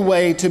only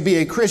way to be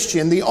a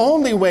Christian, the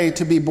only way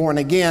to be born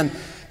again,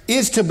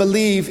 is to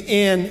believe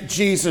in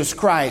Jesus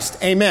Christ.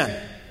 Amen.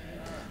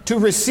 To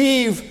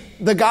receive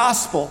the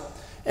gospel.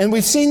 And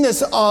we've seen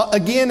this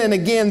again and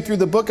again through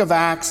the book of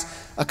Acts.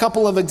 A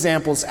couple of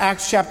examples.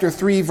 Acts chapter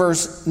 3,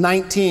 verse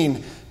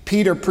 19.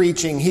 Peter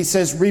preaching. He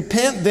says,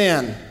 "Repent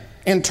then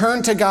and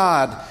turn to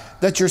God,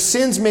 that your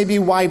sins may be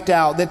wiped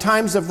out, that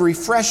times of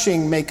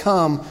refreshing may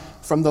come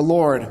from the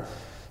Lord."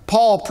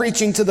 Paul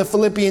preaching to the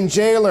Philippian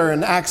jailer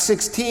in Acts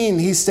 16,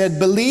 he said,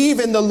 "Believe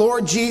in the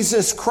Lord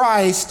Jesus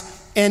Christ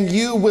and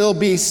you will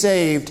be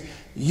saved,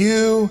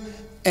 you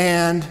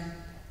and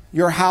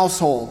your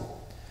household."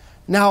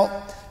 Now,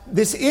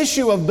 this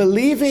issue of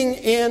believing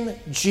in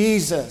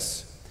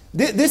Jesus,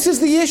 this is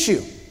the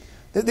issue.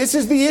 This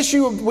is the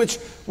issue which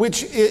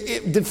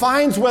it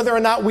defines whether or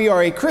not we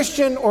are a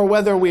Christian or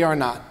whether we are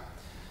not.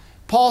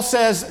 Paul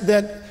says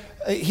that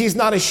he's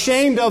not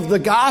ashamed of the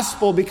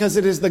gospel because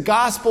it is the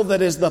gospel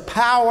that is the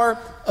power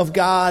of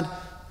God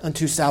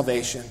unto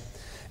salvation.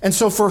 And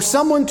so for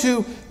someone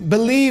to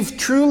believe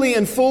truly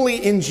and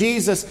fully in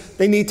Jesus,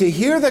 they need to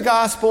hear the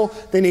gospel,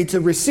 they need to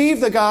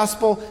receive the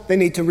gospel, they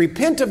need to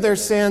repent of their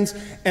sins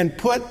and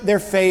put their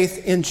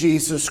faith in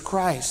Jesus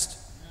Christ.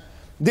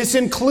 This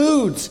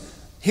includes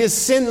his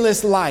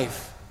sinless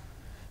life.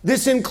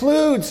 This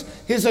includes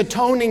his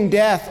atoning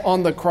death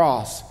on the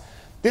cross.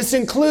 This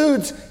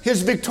includes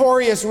his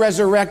victorious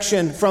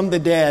resurrection from the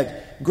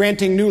dead,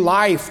 granting new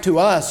life to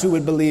us who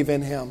would believe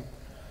in him.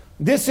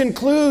 This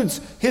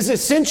includes his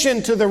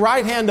ascension to the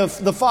right hand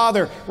of the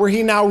Father, where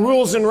he now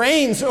rules and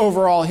reigns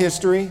over all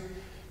history.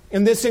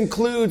 And this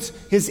includes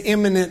his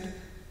imminent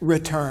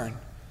return.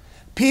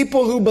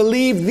 People who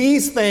believe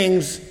these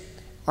things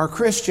are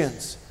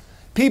Christians.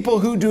 People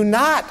who do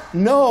not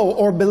know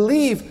or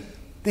believe,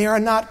 they are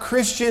not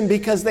Christian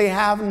because they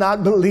have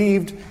not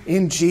believed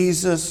in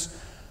Jesus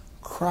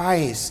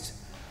Christ.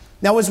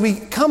 Now, as we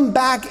come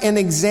back and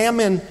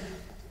examine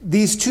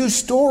these two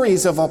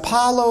stories of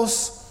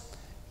Apollos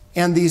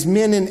and these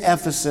men in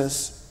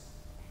Ephesus,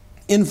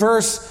 in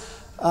verse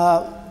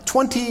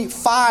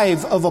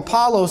 25 of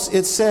Apollos,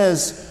 it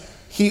says,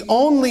 "He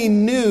only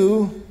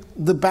knew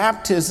the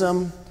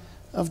baptism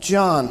of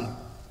John."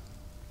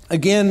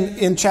 Again,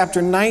 in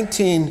chapter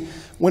 19,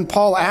 when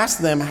Paul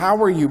asked them, "How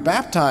were you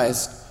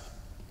baptized?"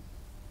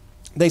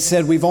 they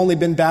said, "We've only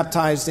been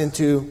baptized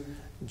into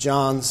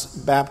John's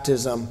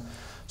baptism."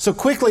 So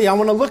quickly, I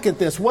want to look at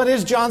this. What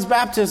is John's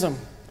baptism?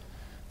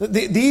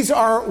 These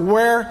are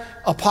where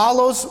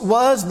Apollos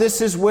was.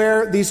 This is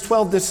where these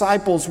 12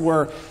 disciples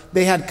were.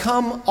 They had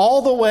come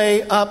all the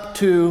way up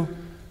to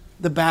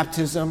the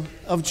baptism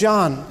of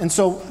John. And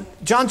so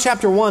John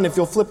chapter 1, if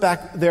you'll flip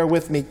back there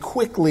with me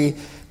quickly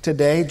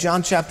today,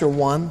 John chapter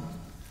 1.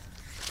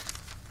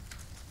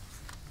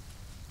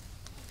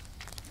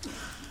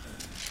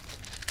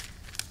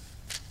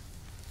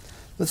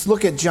 Let's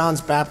look at John's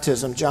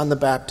baptism, John the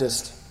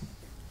Baptist.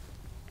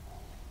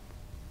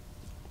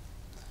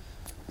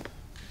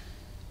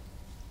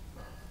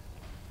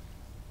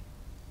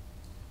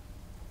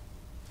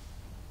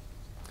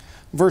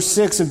 Verse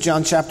 6 of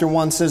John chapter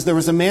 1 says, "There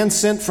was a man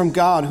sent from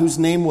God whose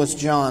name was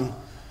John.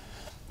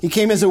 He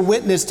came as a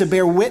witness to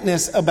bear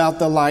witness about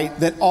the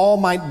light, that all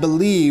might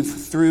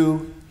believe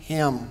through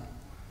him.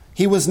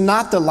 He was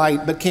not the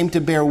light, but came to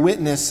bear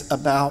witness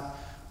about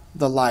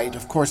the light."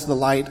 Of course, the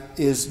light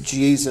is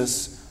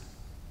Jesus.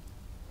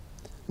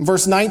 In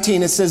verse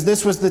 19, it says,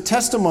 "This was the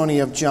testimony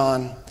of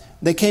John.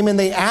 They came and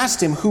they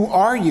asked him, 'Who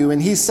are you?'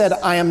 And he said,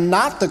 'I am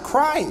not the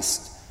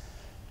Christ.'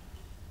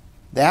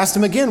 They asked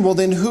him again, 'Well,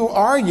 then who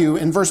are you?'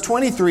 In verse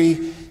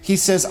 23, he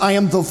says, 'I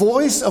am the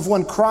voice of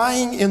one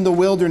crying in the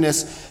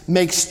wilderness,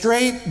 make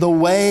straight the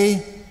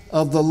way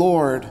of the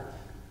Lord,'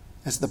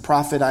 as the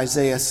prophet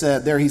Isaiah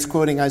said." There he's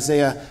quoting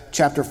Isaiah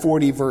chapter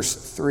 40, verse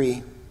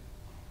 3.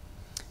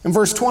 In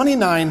verse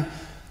 29,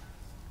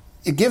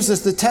 it gives us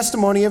the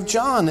testimony of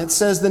John. It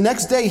says, "The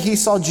next day he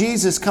saw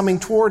Jesus coming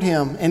toward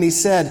him, and he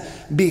said,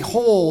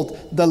 'Behold,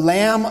 the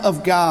Lamb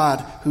of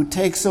God who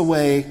takes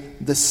away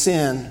the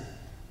sin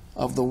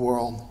of the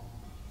world.'"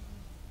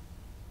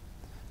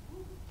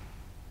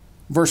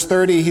 Verse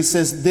 30, he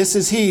says, "This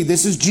is he,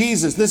 this is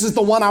Jesus, this is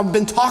the one I've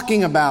been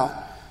talking about.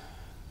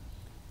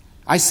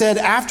 I said,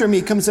 after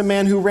me comes a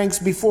man who ranks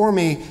before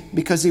me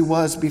because he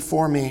was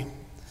before me.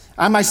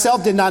 I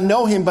myself did not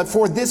know him, but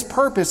for this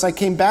purpose I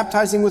came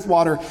baptizing with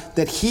water,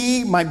 that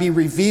he might be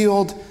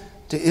revealed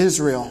to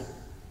Israel.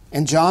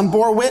 And John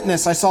bore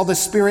witness. I saw the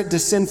Spirit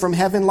descend from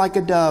heaven like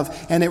a dove,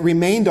 and it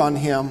remained on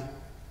him.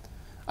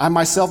 I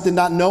myself did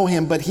not know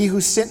him, but he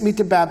who sent me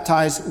to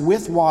baptize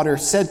with water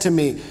said to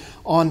me,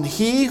 'On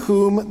he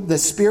whom the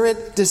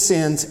Spirit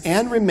descends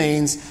and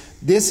remains,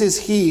 this is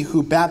he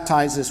who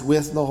baptizes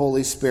with the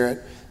Holy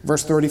Spirit.'"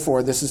 Verse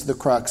 34, this is the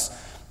crux.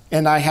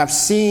 And I have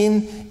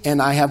seen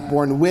and I have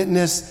borne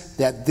witness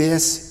that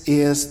this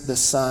is the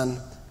Son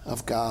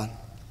of God.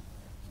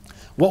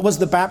 What was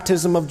the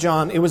baptism of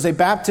John? It was a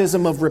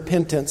baptism of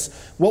repentance.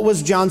 What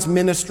was John's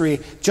ministry?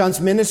 John's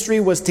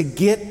ministry was to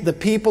get the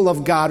people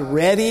of God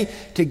ready,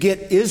 to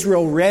get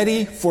Israel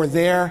ready for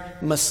their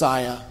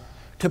Messiah,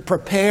 to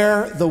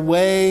prepare the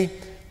way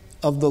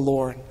of the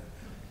Lord.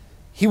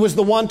 He was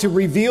the one to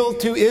reveal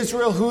to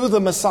Israel who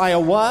the Messiah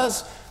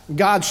was.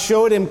 God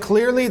showed him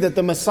clearly that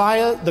the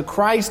Messiah, the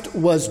Christ,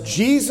 was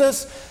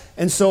Jesus.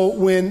 And so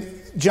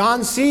when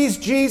John sees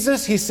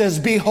Jesus, he says,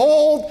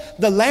 "Behold,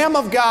 the Lamb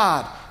of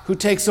God who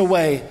takes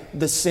away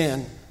the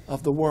sin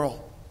of the world."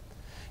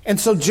 And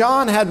so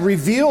John had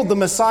revealed the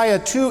Messiah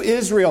to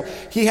Israel.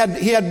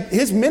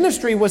 His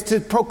ministry was to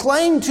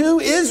proclaim to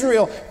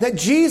Israel that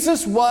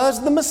Jesus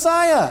was the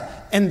Messiah,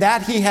 and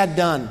that he had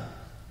done.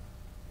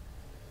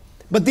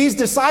 But these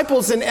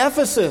disciples in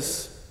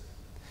Ephesus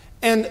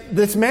and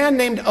this man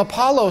named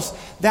Apollos,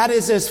 that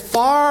is as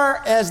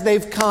far as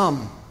they've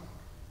come.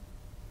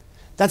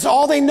 That's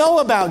all they know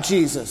about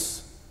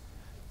Jesus.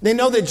 They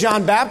know that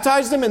John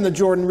baptized him in the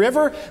Jordan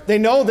River. They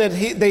know that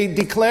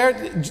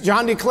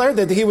John declared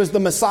that he was the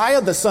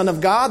Messiah, the Son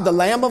of God, the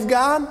Lamb of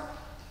God.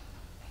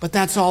 But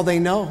that's all they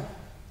know.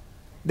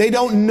 They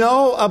don't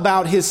know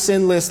about his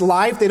sinless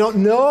life. They don't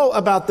know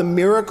about the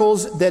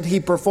miracles that he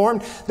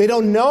performed. They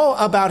don't know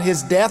about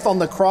his death on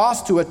the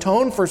cross to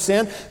atone for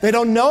sin. They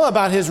don't know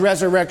about his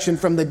resurrection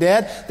from the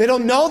dead. They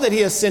don't know that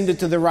he ascended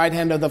to the right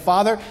hand of the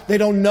Father. They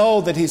don't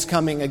know that he's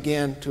coming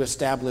again to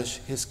establish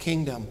his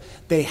kingdom.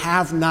 They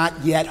have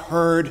not yet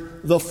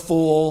heard the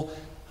full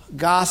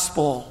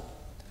gospel.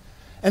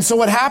 And so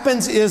what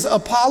happens is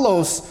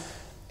Apollos,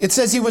 it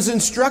says he was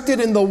instructed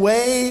in the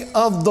way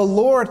of the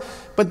Lord.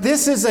 But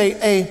this is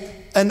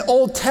an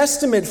Old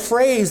Testament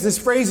phrase. This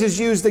phrase is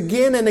used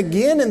again and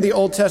again in the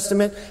Old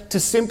Testament to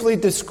simply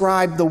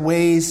describe the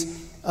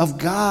ways of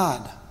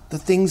God, the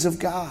things of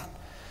God.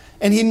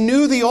 And he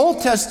knew the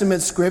Old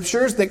Testament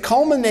scriptures that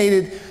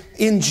culminated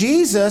in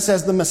Jesus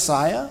as the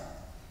Messiah.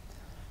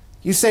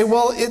 You say,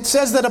 well, it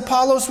says that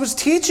Apollos was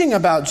teaching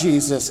about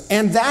Jesus,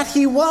 and that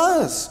he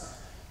was.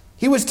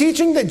 He was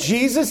teaching that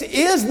Jesus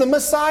is the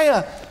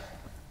Messiah.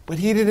 But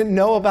he didn't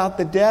know about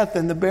the death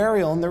and the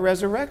burial and the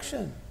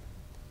resurrection.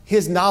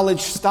 His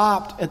knowledge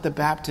stopped at the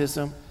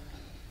baptism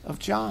of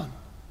John.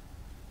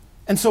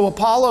 And so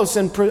Apollos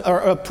and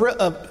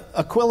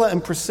Aquila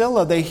and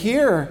Priscilla, they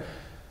hear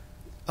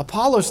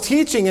Apollos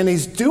teaching, and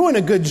he's doing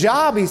a good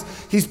job.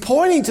 He's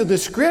pointing to the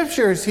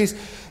scriptures.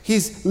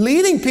 He's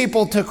leading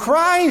people to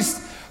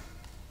Christ.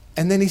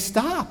 And then he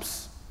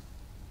stops.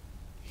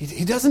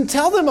 He doesn't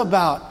tell them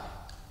about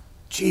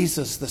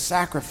Jesus, the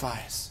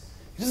sacrifice.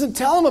 He doesn't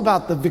tell them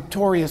about the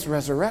victorious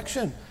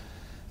resurrection.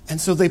 And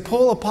so they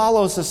pull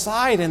Apollos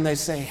aside and they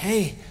say,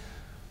 hey,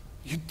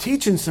 you're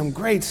teaching some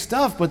great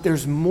stuff, but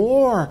there's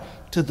more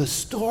to the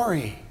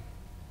story.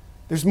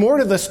 There's more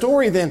to the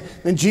story than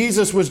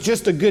Jesus was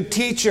just a good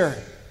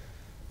teacher.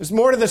 There's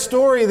more to the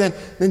story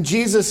than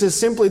Jesus is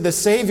simply the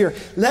Savior.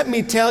 Let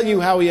me tell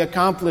you how he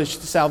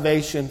accomplished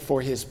salvation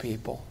for his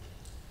people.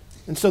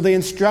 And so they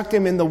instruct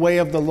him in the way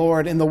of the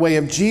Lord, in the way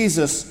of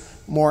Jesus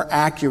more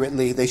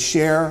accurately. They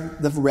share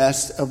the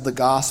rest of the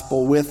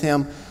gospel with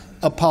him.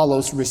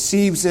 Apollos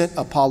receives it.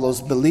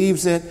 Apollos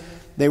believes it.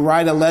 They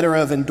write a letter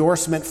of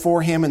endorsement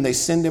for him, and they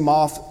send him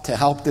off to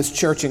help this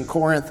church in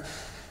Corinth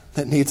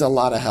that needs a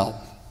lot of help.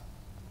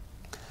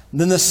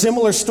 Then the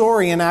similar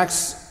story in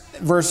Acts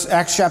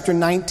chapter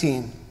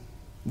 19.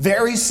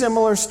 Very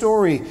similar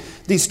story.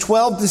 These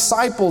 12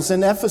 disciples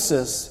in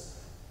Ephesus.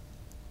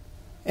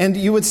 And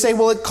you would say,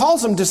 well, it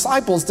calls them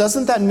disciples.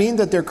 Doesn't that mean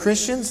that they're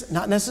Christians?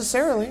 Not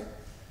necessarily.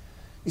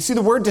 You see,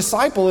 the word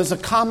disciple is a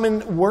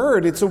common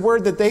word. It's a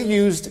word that they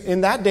used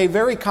in that day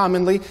very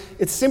commonly.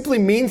 It simply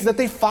means that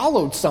they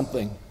followed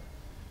something.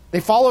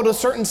 They followed a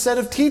certain set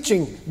of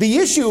teaching. The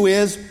issue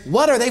is,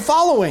 what are they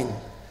following?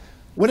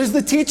 What is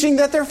the teaching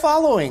that they're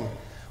following?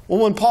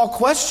 Well, when Paul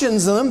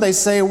questions them, they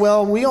say,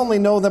 well, we only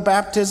know the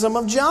baptism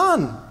of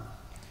John.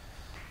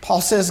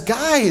 Paul says,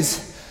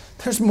 guys,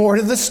 there's more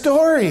to the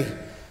story.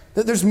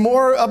 That there's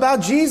more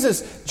about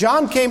Jesus.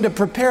 John came to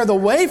prepare the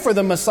way for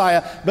the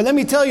Messiah. But let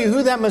me tell you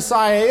who that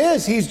Messiah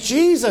is. He's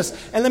Jesus.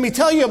 And let me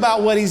tell you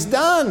about what he's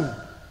done.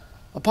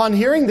 Upon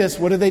hearing this,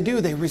 what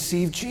do? They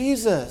receive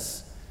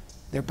Jesus.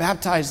 They're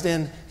baptized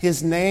in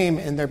his name,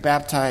 and they're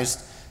baptized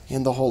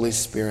in the Holy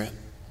Spirit.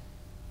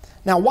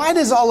 Now, why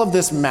does all of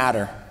this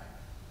matter?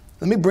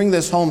 Let me bring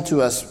this home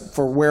to us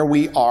for where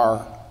we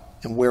are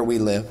and where we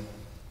live.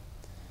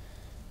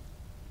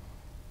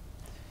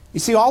 You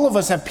see, all of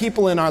us have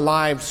people in our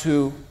lives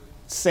who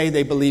say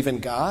they believe in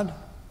God,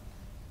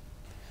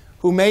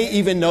 who may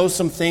even know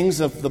some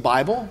things of the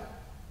Bible.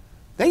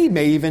 They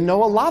may even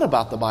know a lot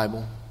about the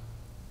Bible.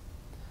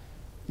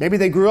 Maybe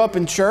they grew up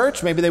in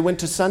church. Maybe they went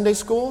to Sunday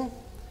school.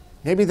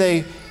 Maybe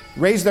they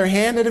raised their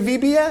hand at a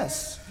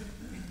VBS.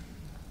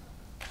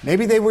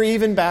 Maybe they were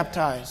even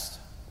baptized.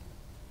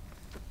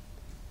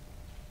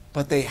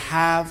 But they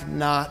have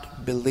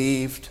not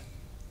believed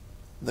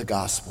the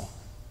gospel.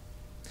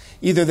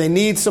 Either they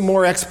need some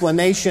more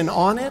explanation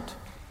on it.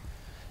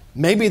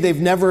 Maybe they've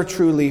never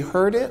truly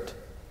heard it.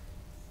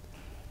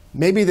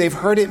 Maybe they've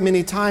heard it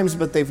many times,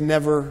 but they've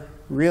never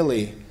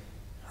really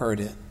heard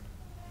it.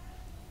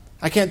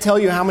 I can't tell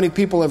you how many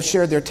people have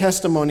shared their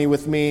testimony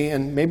with me,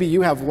 and maybe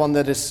you have one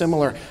that is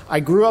similar. I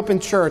grew up in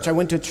church. I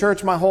went to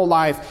church my whole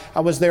life.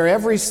 I was there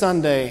every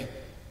Sunday,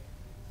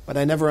 but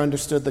I never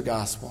understood the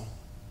gospel.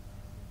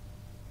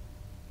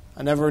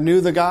 I never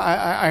knew the God.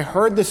 I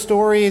heard the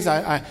stories.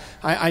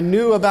 I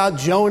knew about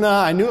Jonah.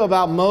 I knew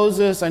about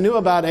Moses. I knew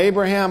about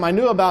Abraham. I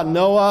knew about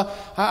Noah.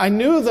 I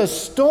knew the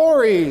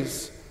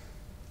stories,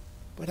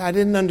 but I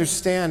didn't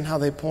understand how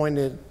they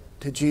pointed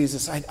to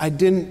Jesus. I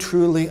didn't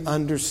truly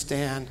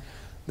understand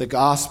the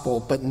gospel.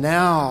 But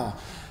now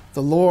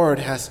the Lord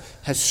has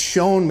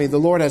shown me. The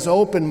Lord has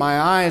opened my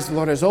eyes. The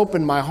Lord has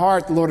opened my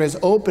heart. The Lord has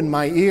opened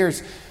my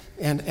ears.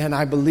 And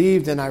I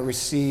believed and I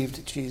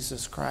received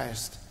Jesus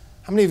Christ.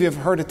 How many of you have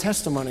heard a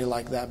testimony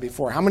like that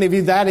before? How many of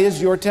you, that is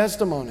your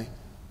testimony?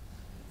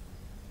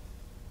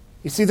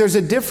 You see, there's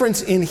a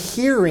difference in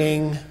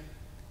hearing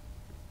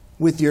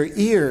with your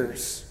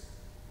ears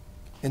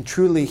and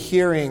truly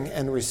hearing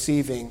and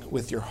receiving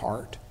with your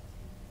heart.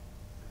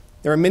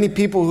 There are many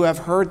people who have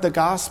heard the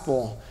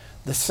gospel.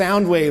 The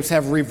sound waves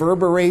have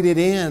reverberated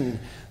in.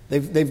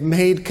 They've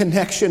made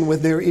connection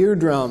with their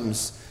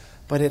eardrums,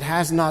 but it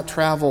has not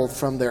traveled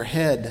from their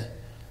head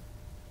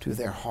to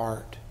their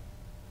heart.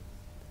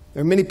 There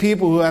are many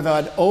people who have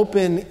had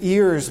open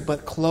ears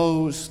but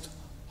closed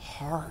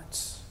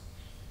hearts.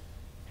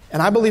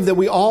 And I believe that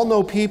we all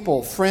know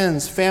people,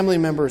 friends, family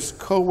members,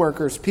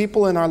 co-workers,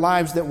 people in our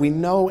lives that we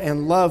know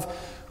and love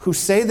who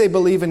say they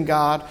believe in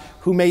God,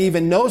 who may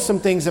even know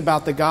some things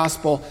about the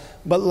gospel,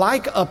 but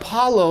like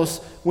Apollos,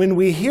 when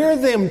we hear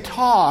them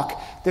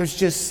talk, there's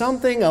just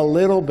something a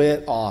little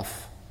bit off.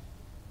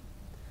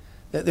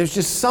 There's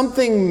just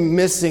something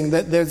missing.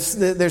 That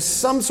there's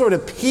some sort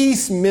of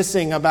piece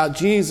missing about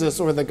Jesus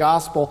or the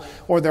gospel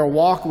or their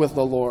walk with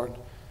the Lord.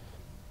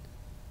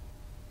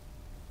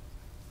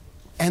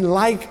 And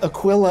like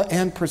Aquila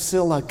and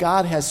Priscilla,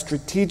 God has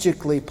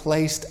strategically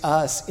placed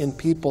us in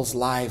people's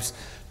lives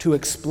to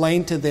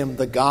explain to them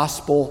the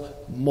gospel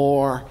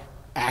more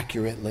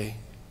accurately.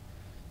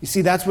 You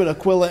see, that's what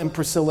Aquila and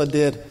Priscilla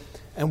did.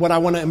 And what I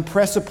want to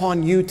impress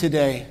upon you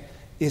today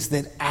is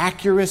that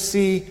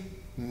accuracy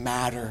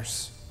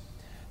matters.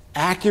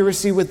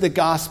 Accuracy with the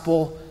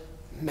gospel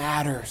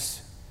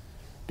matters.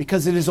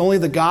 Because it is only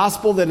the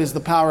gospel that is the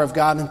power of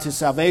God unto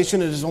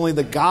salvation. It is only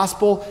the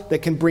gospel that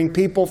can bring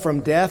people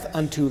from death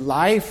unto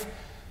life.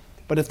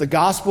 But if the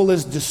gospel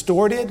is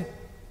distorted,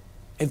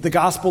 if the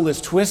gospel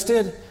is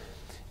twisted,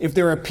 if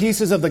there are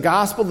pieces of the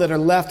gospel that are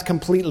left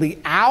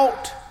completely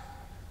out,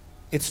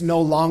 it's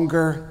no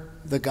longer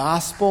the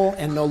gospel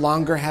and no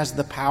longer has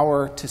the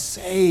power to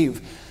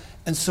save.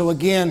 And so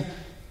again,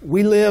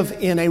 we live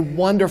in a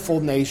wonderful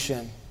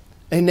nation.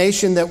 A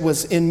nation that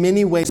was in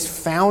many ways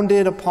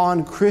founded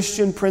upon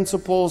Christian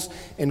principles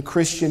and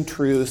Christian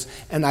truths.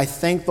 And I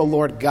thank the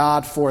Lord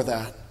God for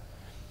that.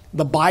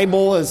 The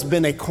Bible has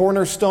been a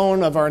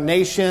cornerstone of our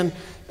nation.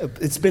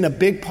 It's been a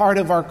big part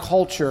of our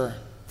culture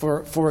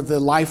for the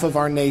life of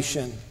our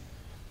nation.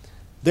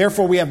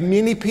 Therefore, we have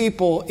many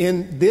people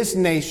in this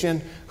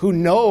nation who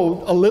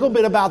know a little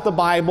bit about the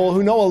Bible,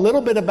 who know a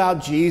little bit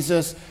about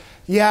Jesus.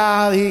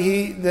 Yeah,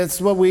 that's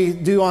what we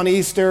do on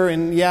Easter,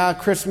 and yeah,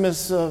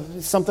 Christmas,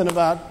 something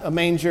about a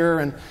manger.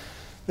 And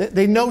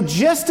they know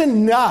just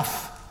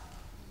enough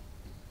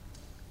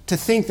to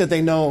think that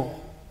they know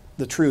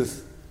the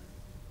truth,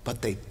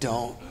 but they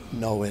don't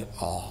know it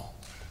all.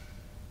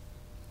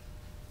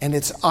 And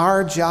it's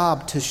our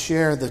job to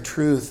share the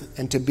truth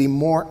and to be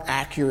more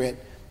accurate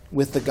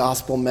with the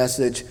gospel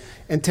message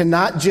and to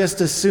not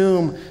just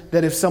assume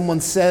that if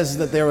someone says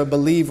that they're a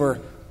believer,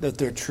 that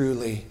they're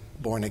truly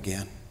born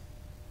again.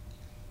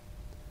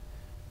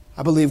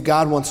 I believe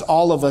God wants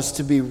all of us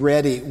to be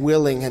ready,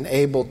 willing, and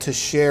able to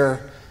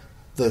share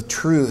the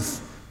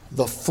truth,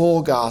 the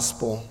full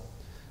gospel,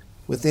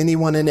 with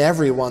anyone and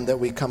everyone that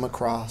we come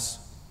across.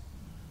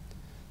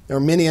 There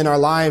are many in our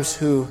lives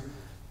who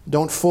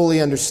don't fully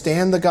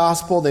understand the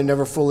gospel. They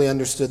never fully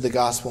understood the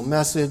gospel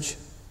message.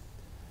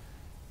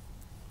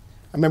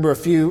 I remember a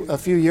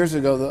few years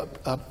ago,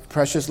 a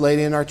precious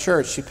lady in our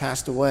church, she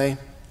passed away.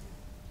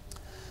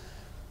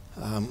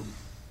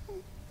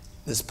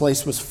 This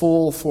place was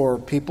full for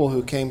people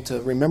who came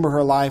to remember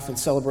her life and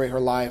celebrate her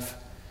life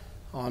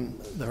on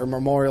her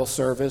memorial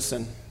service.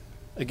 And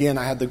again,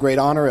 I had the great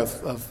honor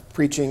of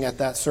preaching at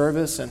that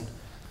service. And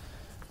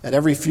at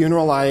every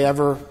funeral I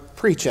ever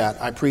preach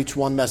at, I preach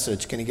one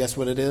message. Can you guess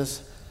what it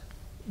is?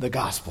 The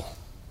gospel.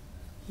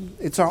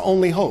 It's our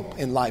only hope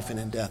in life and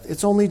in death.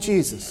 It's only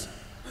Jesus.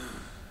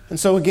 And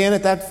so again,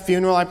 at that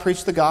funeral, I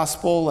preached the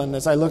gospel. And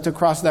as I looked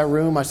across that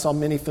room, I saw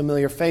many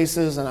familiar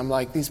faces. And I'm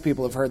like, these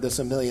people have heard this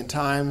a million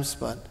times.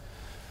 But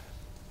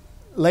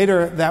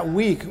later that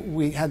week,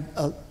 we had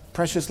a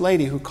precious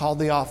lady who called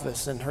the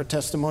office. And her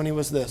testimony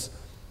was this: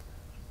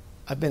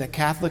 I've been a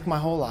Catholic my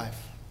whole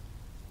life.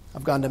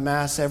 I've gone to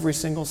Mass every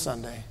single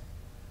Sunday.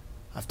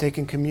 I've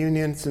taken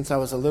communion since I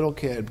was a little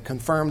kid,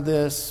 confirmed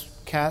this,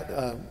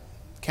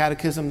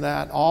 catechism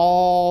that,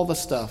 all the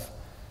stuff.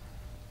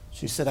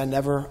 She said, I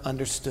never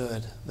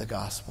understood the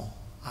gospel.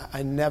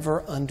 I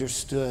never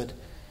understood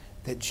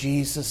that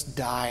Jesus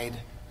died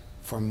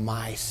for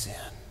my sin.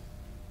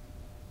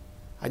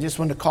 I just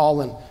want to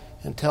call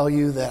and tell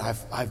you that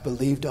I've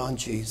believed on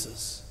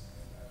Jesus.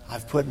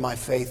 I've put my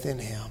faith in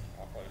him.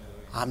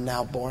 I'm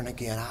now born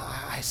again.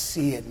 I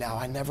see it now.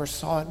 I never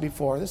saw it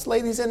before. This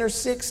lady's in her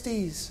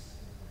 60s.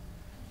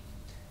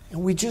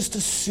 And we just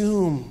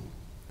assume,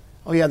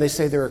 oh yeah, they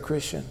say they're a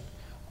Christian.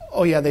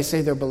 Oh yeah, they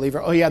say they're a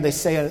believer. Oh yeah, they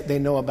say they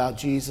know about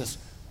Jesus.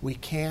 We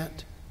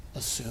can't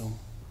assume.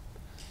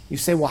 You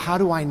say, well, how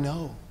do I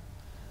know?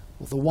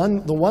 Well,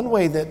 the one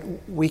way that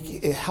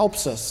it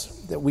helps us,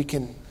 that we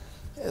can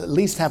at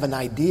least have an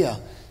idea,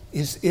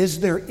 is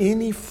there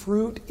any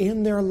fruit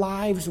in their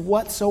lives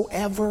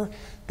whatsoever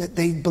that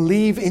they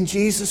believe in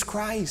Jesus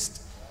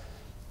Christ?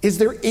 Is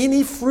there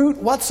any fruit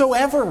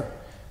whatsoever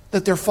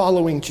that they're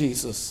following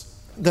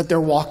Jesus, that they're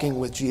walking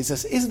with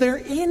Jesus? Is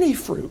there any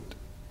fruit?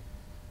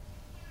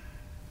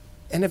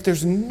 And if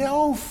there's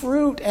no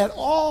fruit at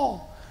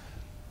all,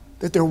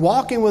 that they're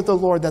walking with the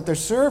Lord, that they're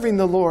serving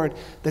the Lord,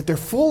 that they're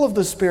full of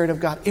the Spirit of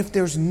God, if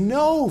there's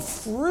no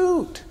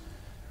fruit,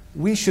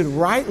 we should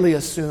rightly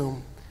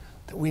assume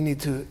that we need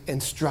to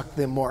instruct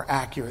them more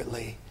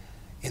accurately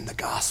in the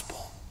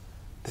gospel,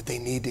 that they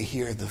need to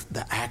hear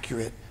the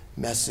accurate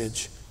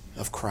message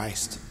of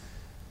Christ.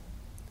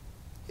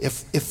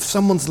 If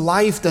someone's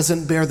life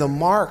doesn't bear the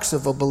marks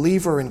of a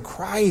believer in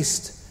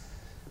Christ,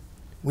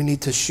 we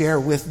need to share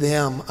with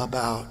them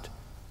about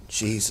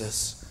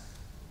Jesus,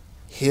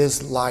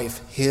 his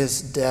life,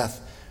 his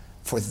death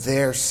for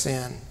their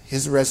sin,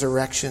 his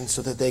resurrection,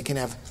 so that they can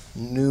have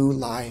new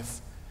life.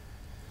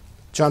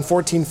 John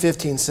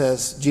 14:15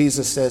 says,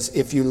 Jesus says,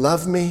 if you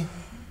love me,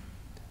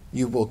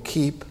 you will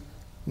keep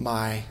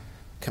my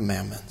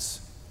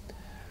commandments.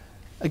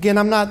 Again,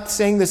 I'm not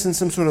saying this in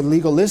some sort of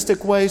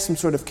legalistic way, some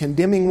sort of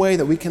condemning way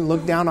that we can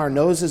look down our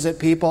noses at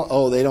people.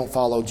 Oh, they don't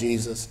follow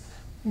Jesus.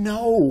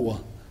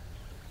 No.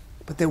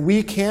 But that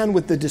we can,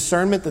 with the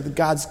discernment that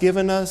God's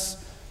given us,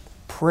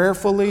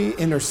 prayerfully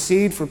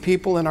intercede for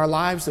people in our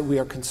lives that we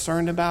are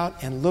concerned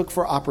about and look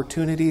for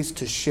opportunities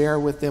to share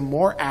with them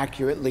more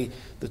accurately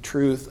the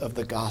truth of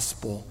the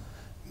gospel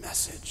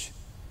message.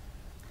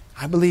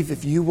 I believe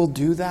if you will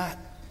do that,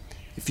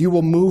 if you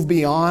will move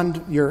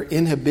beyond your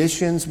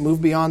inhibitions,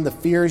 move beyond the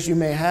fears you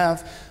may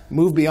have,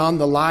 move beyond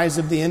the lies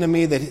of the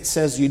enemy that it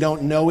says you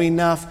don't know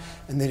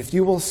enough, and that if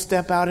you will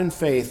step out in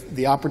faith,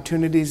 the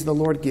opportunities the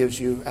Lord gives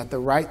you at the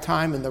right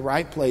time in the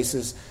right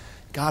places,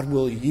 God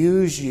will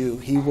use you.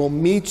 He will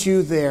meet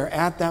you there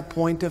at that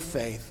point of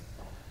faith,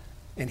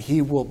 and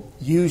he will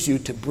use you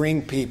to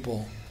bring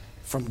people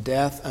from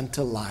death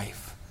unto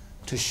life,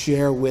 to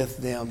share with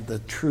them the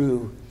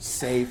true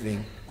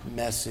saving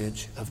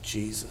message of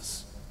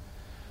Jesus.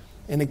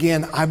 And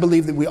again, I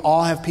believe that we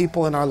all have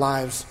people in our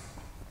lives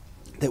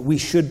that we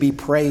should be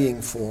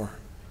praying for,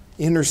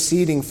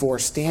 interceding for,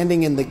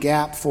 standing in the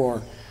gap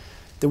for,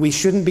 that we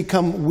shouldn't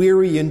become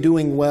weary in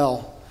doing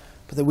well,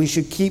 but that we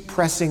should keep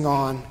pressing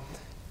on,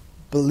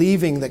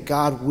 believing that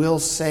God will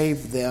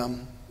save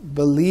them,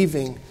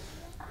 believing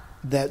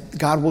that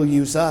God will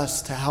use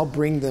us to help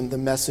bring them the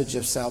message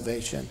of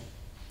salvation.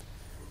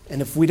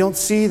 And if we don't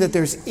see that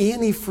there's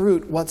any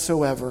fruit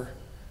whatsoever,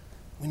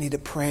 we need to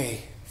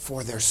pray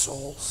for their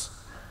souls.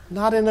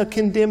 Not in a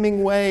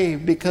condemning way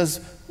because,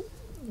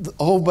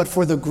 oh, but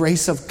for the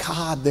grace of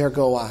God, there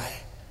go I.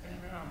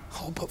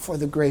 Oh, but for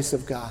the grace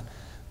of God.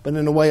 But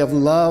in a way of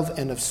love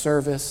and of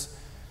service,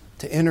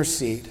 to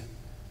intercede,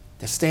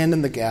 to stand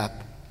in the gap,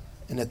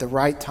 and at the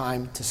right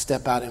time to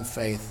step out in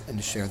faith and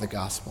to share the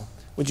gospel.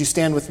 Would you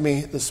stand with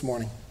me this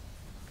morning?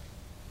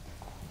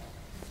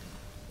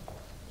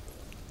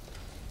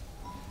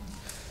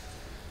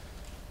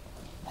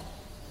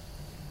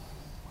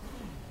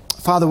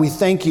 Father, we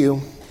thank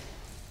you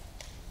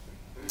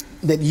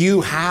that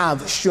you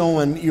have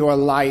shown your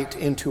light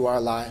into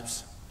our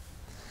lives.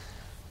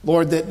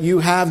 Lord, that you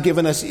have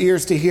given us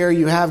ears to hear,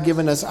 you have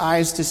given us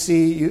eyes to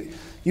see,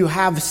 you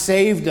have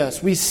saved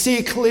us. We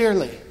see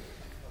clearly.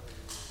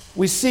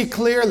 We see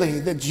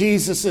clearly that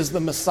Jesus is the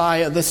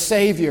Messiah, the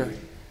Savior.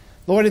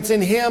 Lord, it's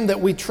in him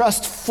that we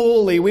trust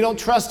fully. We don't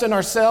trust in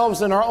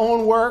ourselves and our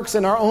own works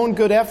and our own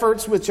good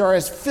efforts, which are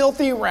as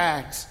filthy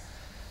rags.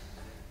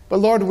 But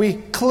Lord, we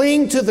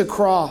cling to the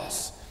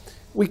cross.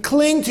 We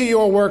cling to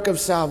your work of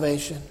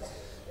salvation.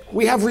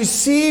 We have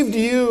received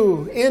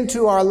you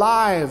into our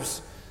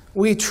lives.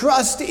 We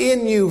trust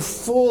in you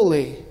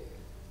fully.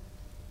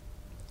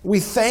 We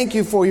thank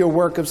you for your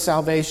work of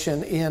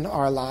salvation in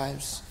our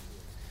lives.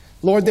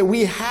 Lord, that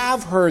we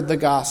have heard the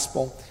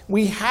gospel.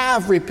 We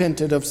have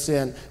repented of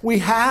sin. We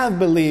have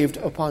believed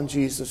upon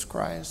Jesus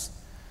Christ.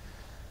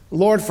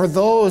 Lord, for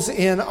those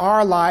in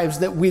our lives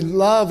that we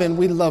love and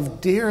we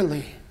love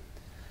dearly,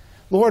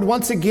 Lord,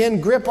 once again,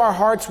 grip our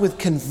hearts with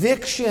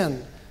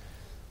conviction.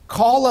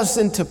 Call us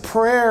into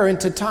prayer,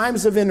 into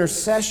times of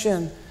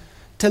intercession,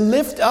 to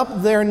lift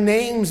up their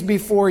names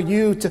before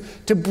you,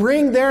 to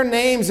bring their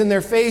names and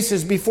their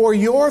faces before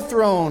your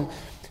throne,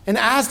 and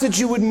ask that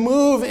you would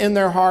move in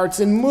their hearts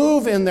and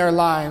move in their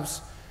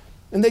lives,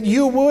 and that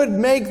you would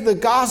make the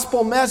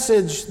gospel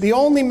message, the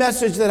only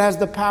message that has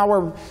the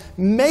power,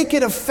 make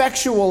it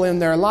effectual in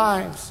their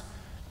lives.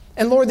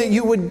 And Lord, that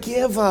you would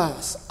give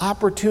us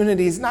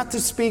opportunities, not to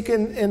speak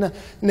in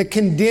a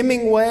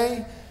condemning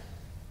way,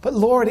 but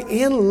Lord,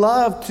 in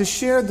love, to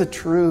share the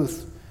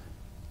truth.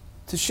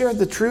 To share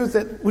the truth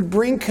that would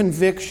bring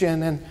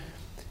conviction and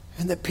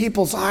that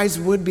people's eyes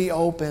would be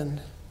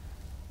opened.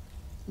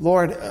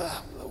 Lord,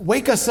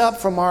 wake us up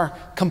from our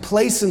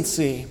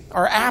complacency,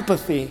 our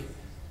apathy.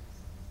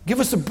 Give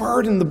us a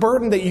burden, the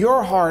burden that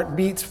your heart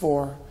beats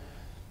for,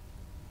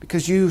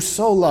 because you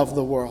so love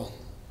the world.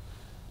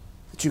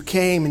 That you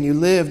came and you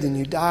lived and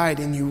you died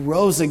and you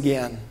rose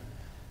again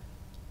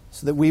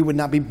so that we would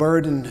not be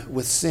burdened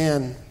with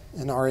sin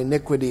and our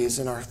iniquities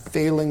and our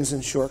failings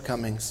and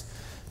shortcomings.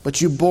 But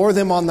you bore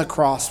them on the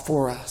cross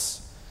for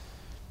us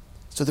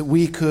so that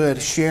we could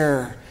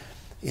share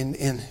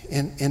in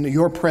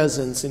your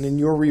presence and in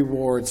your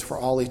rewards for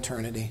all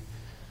eternity.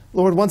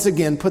 Lord, once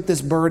again, put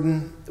this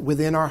burden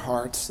within our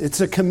hearts.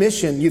 It's a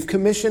commission. You've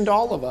commissioned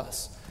all of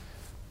us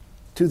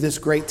to this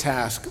great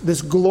task,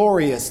 this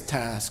glorious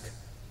task.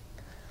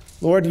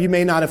 Lord, you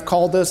may not have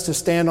called us to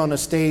stand on a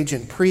stage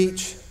and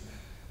preach,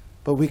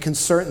 but we can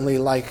certainly,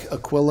 like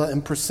Aquila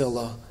and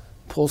Priscilla,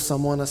 pull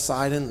someone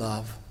aside in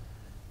love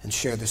and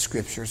share the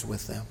scriptures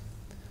with them.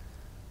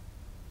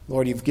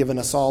 Lord, you've given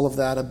us all of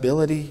that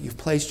ability. You've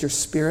placed your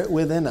Spirit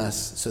within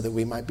us so that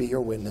we might be your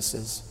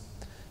witnesses.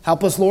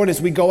 Help us, Lord,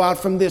 as we go out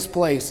from this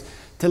place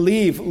to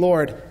leave,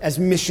 Lord, as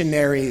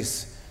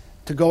missionaries,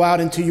 to go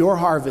out into your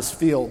harvest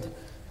field,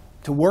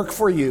 to work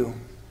for you,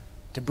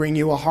 to bring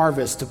you a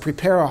harvest, to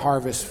prepare a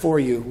harvest for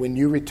you when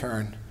you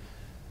return.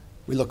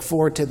 We look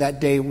forward to that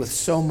day with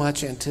so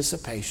much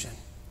anticipation.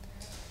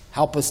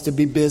 Help us to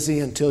be busy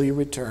until you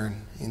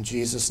return. In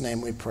Jesus'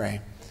 name we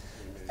pray.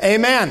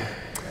 Amen.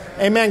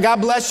 Amen.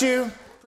 God bless you.